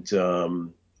 and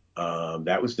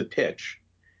that was the pitch.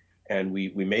 And we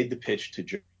made the pitch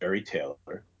to Jerry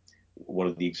Taylor, one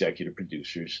of the executive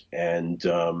producers, and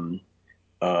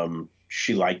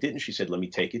she liked it, and she said, "Let me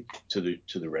take it to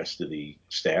the rest of the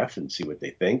staff and see what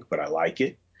they think." But I like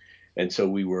it, and so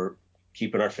we were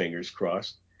keeping our fingers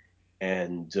crossed,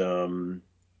 and um,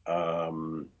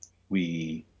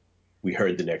 we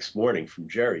heard the next morning from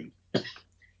Jerry,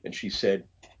 and she said,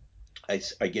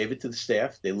 I gave it to the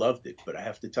staff. They loved it, but I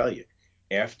have to tell you,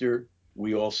 after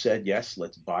we all said, yes,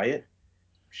 let's buy it,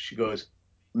 she goes,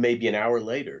 maybe an hour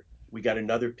later, we got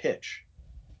another pitch.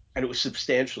 And it was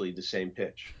substantially the same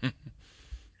pitch.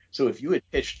 So if you had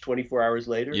pitched 24 hours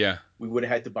later, Yeah. we would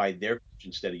have had to buy their pitch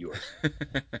instead of yours.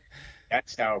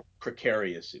 That's how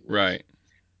precarious it was. Right.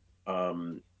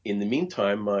 In the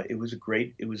meantime, it was a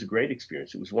great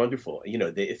experience. It was wonderful.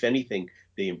 If anything,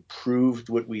 they improved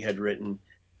what we had written,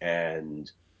 and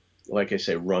like I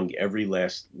say, wrung every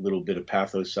last little bit of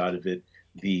pathos out of it.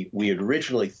 We had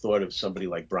originally thought of somebody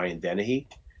like Brian Dennehy,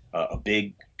 a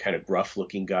big kind of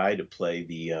gruff-looking guy to play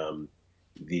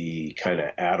the kind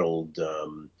of addled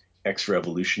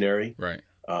ex-revolutionary, Right.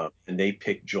 and they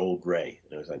picked Joel Grey,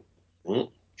 and I was like,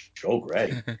 Joel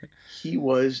Grey. He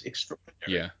was extraordinary.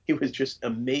 Yeah. He was just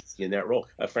amazing in that role.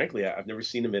 Frankly, I've never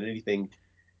seen him in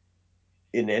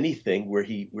anything where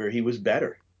he was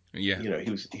better. Yeah. It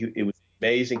was an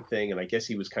amazing thing, and I guess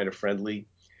he was kind of friendly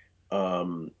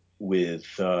um, with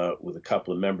a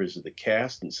couple of members of the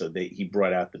cast, and so he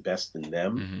brought out the best in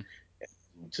them.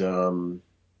 Mm-hmm. And,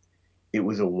 it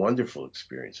was a wonderful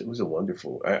experience. It was a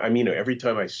wonderful. I mean, every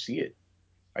time I see it,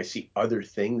 I see other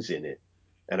things in it,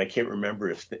 and I can't remember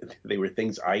if they were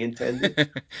things I intended,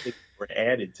 things were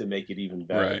added to make it even Right.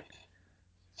 better.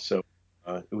 So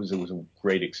it was a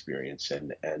great experience,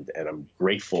 and I'm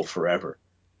grateful forever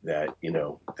that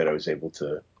that I was able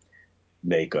to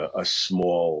make a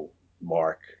small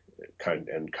mark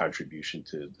and contribution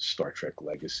to the Star Trek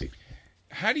legacy.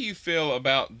 How do you feel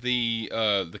about the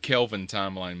Kelvin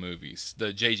timeline movies,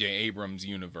 the J.J. Abrams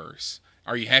universe?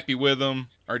 Are you happy with them,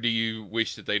 or do you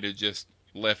wish that they'd have just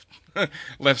left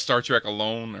left Star Trek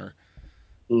alone? Or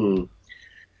Mm.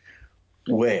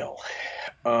 Well,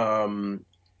 um,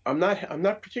 I'm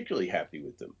not particularly happy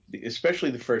with them,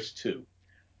 especially the first two.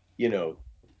 You know,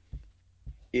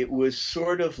 it was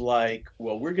sort of like,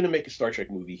 well, we're going to make a Star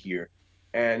Trek movie here,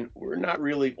 and we're not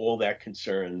really all that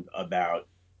concerned about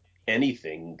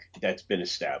anything that's been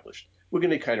established. We're going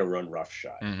to kind of run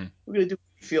roughshod. mm-hmm. We're going to do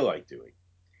what we feel like doing.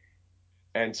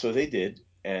 And so they did,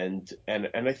 and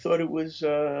I thought it was,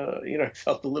 I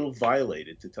felt a little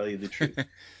violated, to tell you the truth.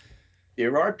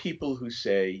 There are people who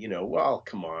say, well,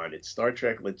 come on, it's Star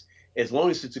Trek. As long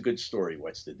as it's a good story,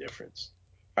 what's the difference?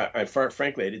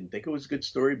 Frankly, I didn't think it was a good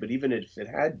story, but even if it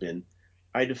had been,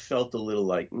 I'd have felt a little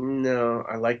like, no,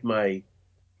 I like my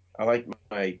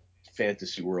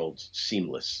fantasy worlds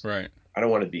seamless. Right. I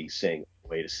don't want to be saying,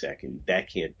 wait a second, that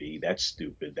can't be, that's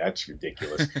stupid, that's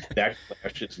ridiculous, that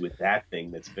clashes with that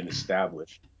thing that's been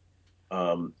established.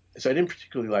 So I didn't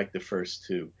particularly like the first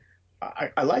two.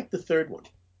 I like the third one.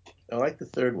 I like the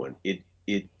third one. It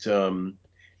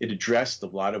addressed a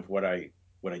lot of what I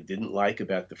didn't like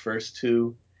about the first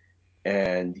two,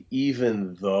 and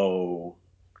even though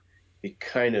it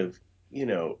kind of you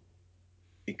know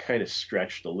it kind of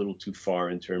stretched a little too far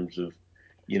in terms of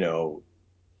you know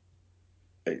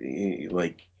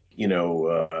like you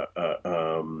know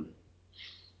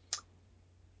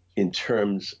in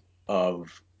terms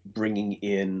of bringing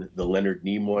in the Leonard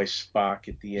Nimoy Spock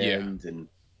at the Yeah. end and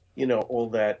all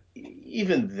that.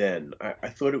 Even then, I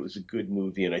thought it was a good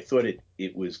movie, and I thought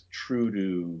it was true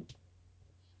to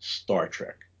Star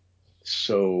Trek.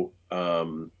 So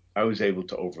I was able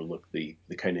to overlook the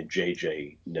kind of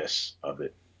JJ ness of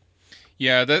it.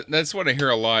 Yeah, that's what I hear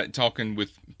a lot talking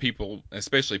with people,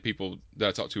 especially people that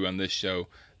I talk to on this show,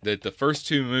 that the first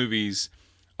two movies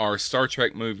are Star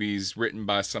Trek movies written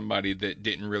by somebody that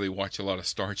didn't really watch a lot of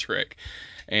Star Trek.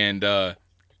 And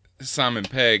Simon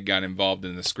Pegg got involved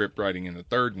in the script writing in the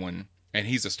third one, and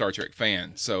he's a Star Trek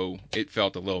fan, so it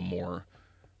felt a little more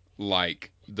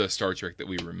like the Star Trek that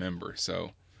we remember.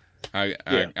 So I,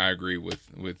 Yeah. I agree with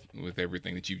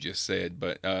everything that you just said.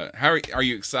 But how are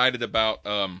you excited about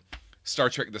Star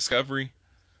Trek Discovery?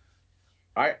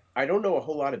 I don't know a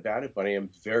whole lot about it, but I am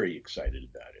very excited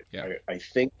about Yeah. it.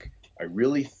 I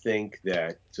really think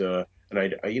that, and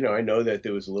I know that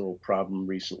there was a little problem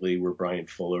recently where Brian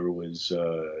Fuller was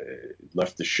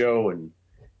left the show, and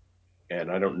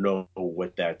I don't know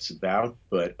what that's about,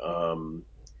 but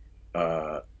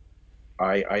uh,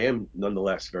 I am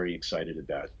nonetheless very excited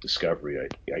about Discovery.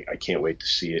 I can't wait to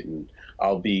see it, and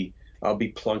I'll be I'll be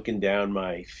plunking down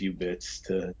my few bits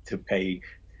to pay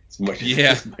as much as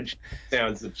Yeah. as much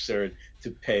sounds absurd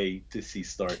to pay to see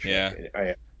Star Trek.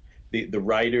 Yeah. The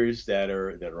writers that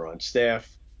are on staff,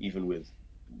 even with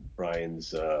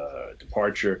Brian's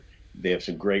departure, they have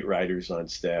some great writers on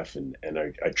staff, and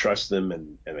I trust them,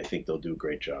 and I think they'll do a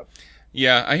great job.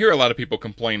 Yeah, I hear a lot of people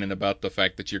complaining about the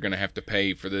fact that you're going to have to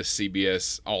pay for this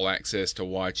CBS All Access to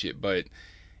watch it, but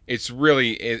it's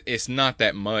not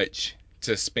that much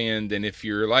to spend. And if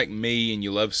you're like me and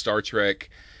you love Star Trek,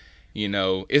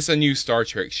 It's a new Star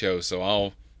Trek show,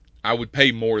 so I would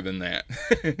pay more than that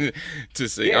to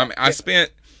see. I Yeah, mean, yeah.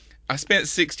 I spent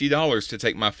 $60 to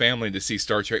take my family to see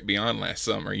Star Trek Beyond last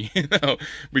summer.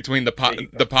 Between There you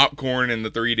the go. popcorn and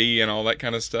the 3D and all that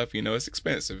kind of stuff, it's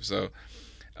expensive. So,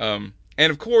 and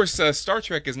of course, Star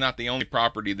Trek is not the only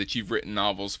property that you've written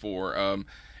novels for,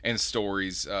 and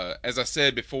stories. As I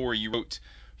said before, you wrote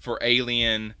for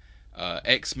Alien,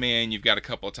 X-Men. You've got a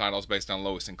couple of titles based on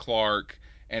Lois and Clark,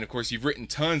 and of course, you've written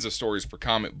tons of stories for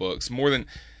comic books. More than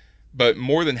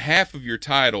half of your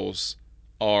titles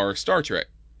are Star Trek.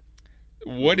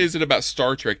 What Hmm. is it about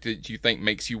Star Trek that you think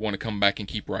makes you want to come back and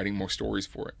keep writing more stories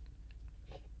for it?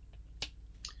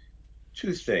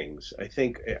 Two things. I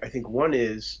think one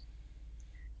is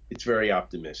it's very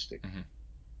optimistic. Hmm.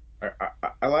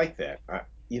 I like that. I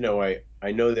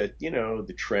know that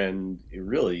the trend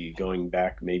really going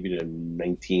back maybe to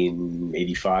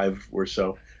 1985 or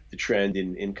so. The trend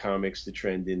in comics, the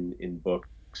trend in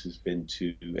books has been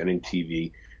to and in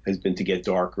TV has been to get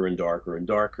darker and darker and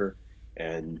darker,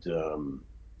 and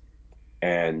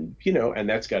and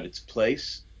that's got its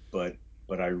place. But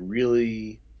I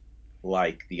really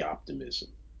like the optimism.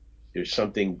 There's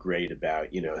something great about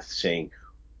saying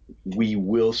we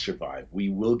will survive. We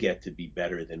will get to be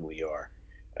better than we are.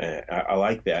 I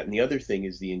like that. And the other thing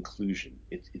is the inclusion.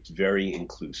 It's very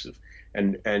inclusive,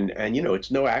 and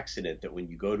it's no accident that when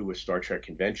you go to a Star Trek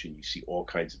convention, you see all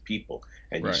kinds of people,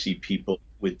 and you Right. see people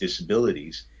with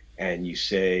disabilities, and you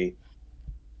say,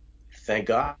 "Thank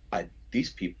God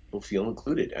these people feel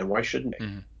included, and why shouldn't they?"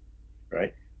 Hmm.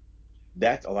 Right?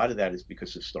 That a lot of that is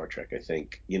because of Star Trek. I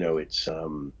think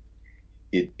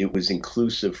it was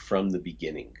inclusive from the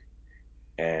beginning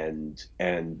and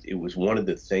it was one of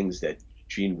the things that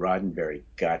Gene Roddenberry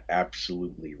got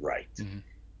absolutely right. Hmm.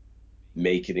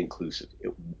 Make it inclusive.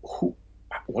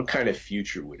 What kind of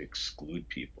future would exclude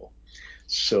people?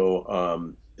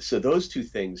 So those two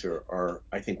things are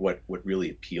I think what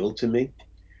really appealed to me.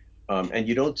 And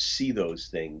you don't see those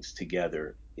things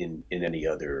together in any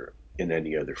other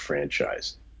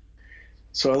franchise.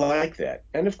 So I like that.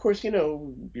 And of course,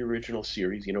 the original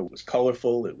series, was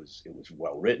colorful, it was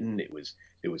well written, it was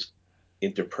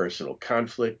interpersonal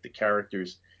conflict. The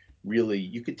characters really,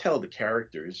 you could tell the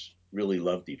characters really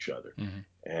loved each other. Hmm.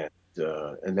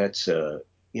 And that's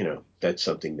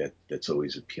something that's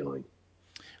always appealing.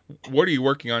 What are you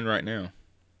working on right now?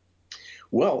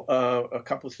 Well, a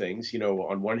couple of things.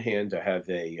 On one hand, I have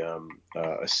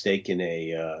a stake in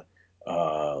a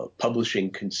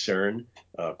publishing concern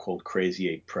called Crazy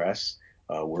Eight Press,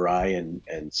 where I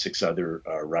and six other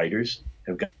writers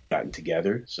have gotten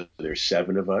together. So there's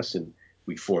seven of us, and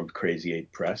we formed Crazy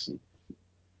Eight Press. And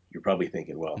you're probably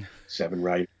thinking, well, seven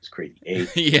writers, Crazy Eight.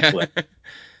 Yeah. Well,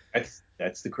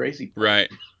 that's the crazy part.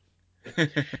 Right.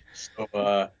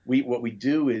 So we what we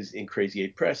do is in Crazy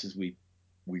Eight Press is we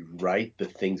write the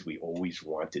things we always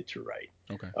wanted to write.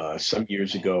 Okay. Some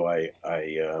years ago, I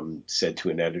said to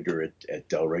an editor at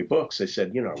Del Rey Books, I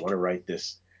said, I want to write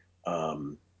this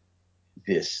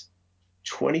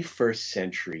 21st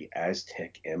century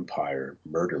Aztec Empire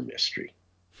murder mystery.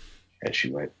 And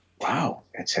she went, "Wow,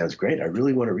 that sounds great. I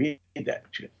really want to read that."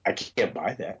 She goes, "I can't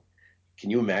buy that. Can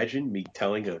you imagine me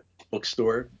telling a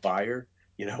bookstore buyer,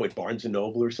 at Barnes and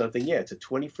Noble or something, yeah, it's a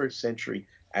 21st century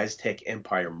Aztec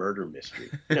Empire murder mystery?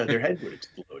 Their head would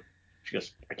explode." She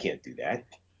goes, "I can't do that."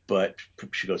 But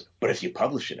she goes, "But if you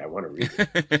publish it, I want to read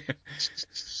it."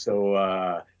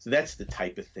 So that's the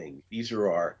type of thing. These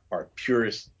are our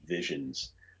purest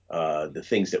visions, the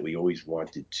things that we always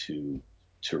wanted to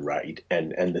write,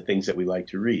 and the things that we like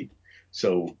to read.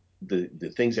 So the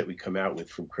things that we come out with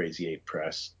from Crazy Eight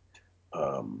Press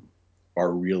um,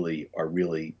 are really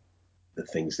the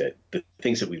things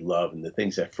that we love, and the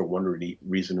things that for one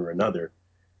reason or another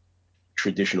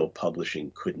traditional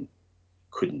publishing couldn't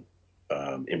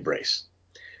embrace.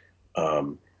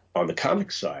 Um, on the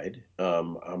comic side,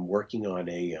 I'm working on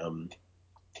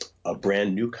a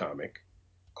brand new comic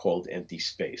called Empty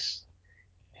Space,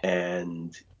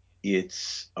 and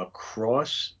it's a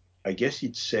cross. I guess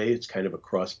you'd say it's kind of a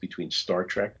cross between Star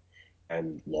Trek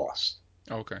and Lost,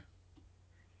 Okay.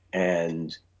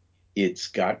 and it's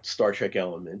got Star Trek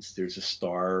elements. There's a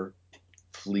star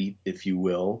fleet, if you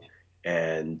will,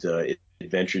 and it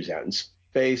adventures out in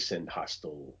space and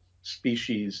hostile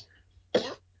species,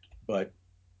 but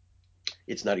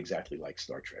it's not exactly like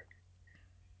Star Trek.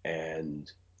 And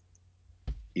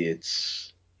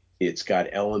it's got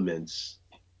elements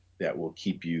that will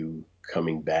keep you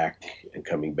coming back and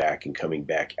coming back and coming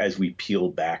back as we peel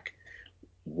back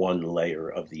one layer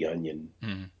of the onion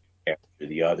Hmm. after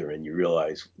the other, and you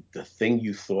realize the thing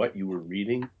you thought you were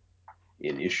reading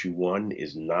in issue one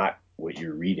is not what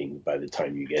you're reading by the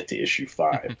time you get to issue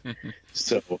 5.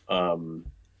 So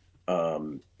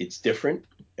it's different,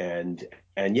 and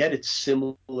yet it's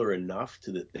similar enough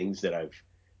to the things that I've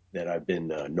been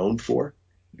known for,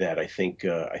 that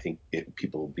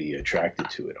people will be attracted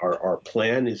to it. Our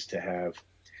plan is to have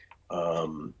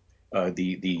the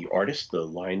artist, the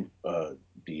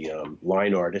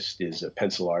line artist, is a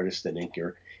pencil artist and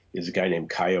inker, is a guy named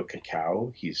Caio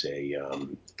Cacau. He's a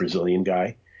Brazilian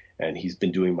guy, and he's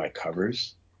been doing my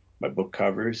covers, my book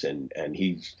covers, and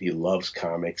he loves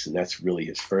comics, and that's really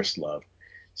his first love.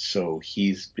 So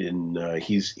he's doing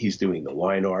the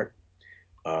line art.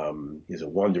 He's a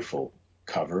wonderful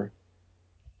cover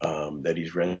that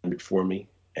he's rendered for me,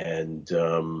 and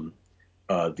the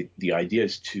idea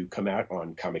is to come out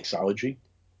on Comixology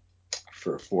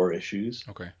for 4 issues,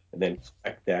 Okay. and then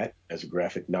collect that as a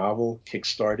graphic novel,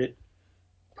 kickstart it,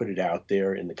 put it out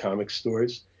there in the comic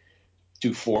stores,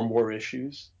 do 4 more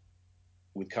issues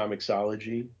with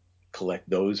Comixology, collect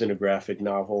those in a graphic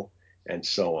novel, and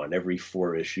so on. Every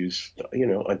 4 issues,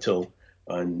 until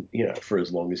for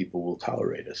as long as people will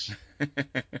tolerate us.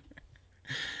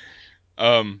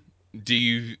 Do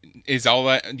you is all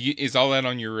that on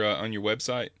your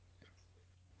website?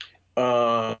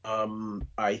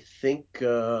 I think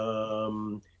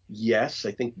yes,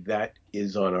 I think that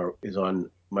is on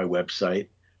my website.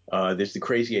 There's the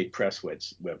Crazy 8 Press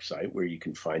website, where you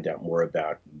can find out more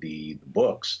about the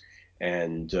books,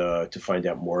 and to find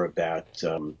out more about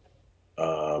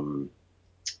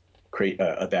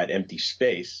Empty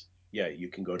Space. Yeah, you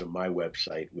can go to my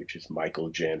website, which is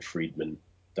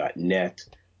michaeljanfriedman.net.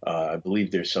 I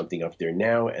believe there's something up there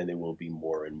now, and there will be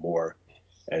more and more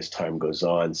as time goes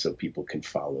on, so people can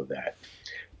follow that.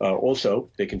 Also,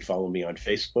 they can follow me on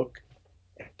Facebook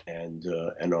and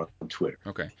on Twitter.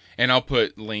 Okay. And I'll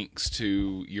put links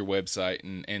to your website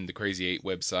and the Crazy 8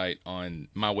 website on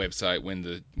my website when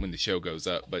the show goes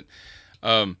up. But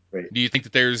Right. do you think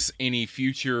that there's any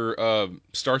future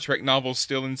Star Trek novels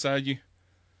still inside you?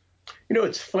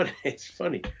 It's funny. It's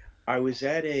funny. I was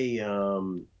at a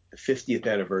 50th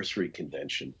anniversary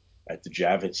convention at the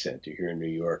Javits Center here in New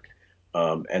York,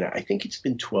 and I think it's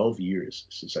been 12 years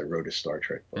since I wrote a Star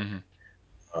Trek book.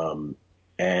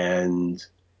 And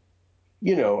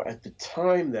at the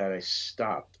time that I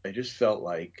stopped, I just felt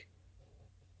like,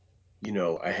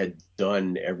 I had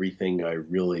done everything I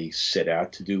really set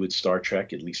out to do with Star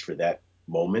Trek, at least for that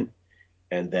moment,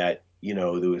 and that,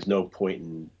 there was no point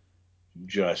in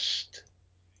just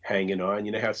hanging on.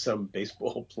 You know how some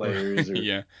baseball players are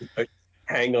Yeah.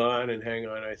 hang on and hang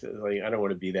on. I said, like, I don't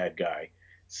want to be that guy.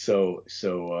 So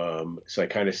I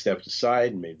kind of stepped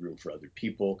aside and made room for other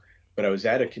people. But I was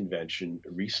at a convention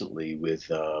recently with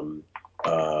a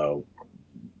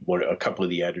couple of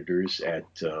the editors at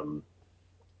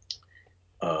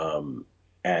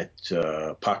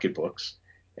Pocketbooks,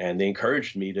 and they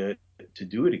encouraged me to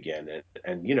do it again.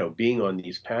 And being on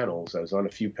these panels, I was on a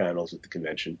few panels at the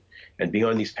convention, and being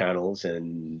on these panels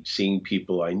and seeing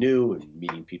people I knew and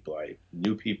meeting people I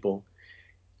knew people,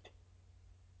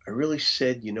 I really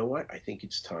said, you know what? I think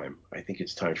it's time. I think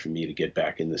it's time for me to get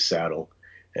back in the saddle.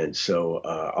 And so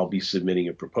I'll be submitting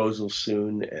a proposal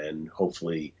soon, and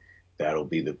hopefully that'll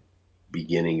be the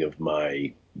beginning of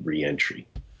my reentry.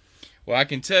 Well, I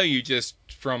can tell you, just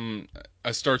from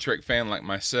a Star Trek fan like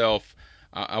myself,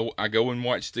 I go and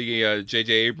watch the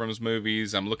J.J. Abrams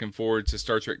movies. I'm looking forward to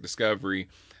Star Trek Discovery,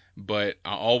 but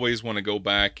I always want to go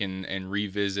back and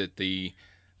revisit the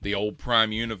old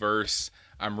Prime universe.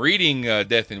 I'm reading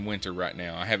Death in Winter right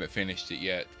now. I haven't finished it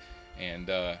yet, and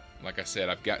like I said,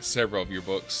 I've got several of your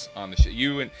books on the show.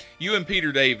 You and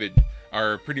Peter David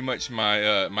are pretty much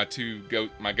my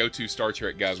go-to Star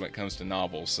Trek guys when it comes to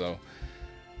novels. So,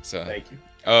 Thank you.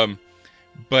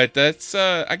 But that's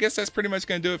I guess that's pretty much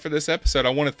going to do it for this episode. I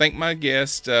want to thank my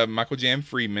guest, Michael Jan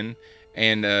Friedman,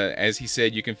 and as he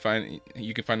said, you can find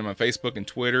him on Facebook and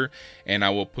Twitter, and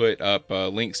I will put up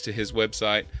links to his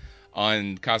website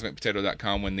on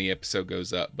cosmicpotato.com when the episode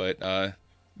goes up. But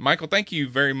Michael, thank you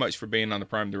very much for being on the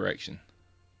Prime Direction.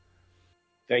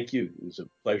 Thank you. It was a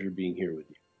pleasure being here with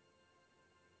you.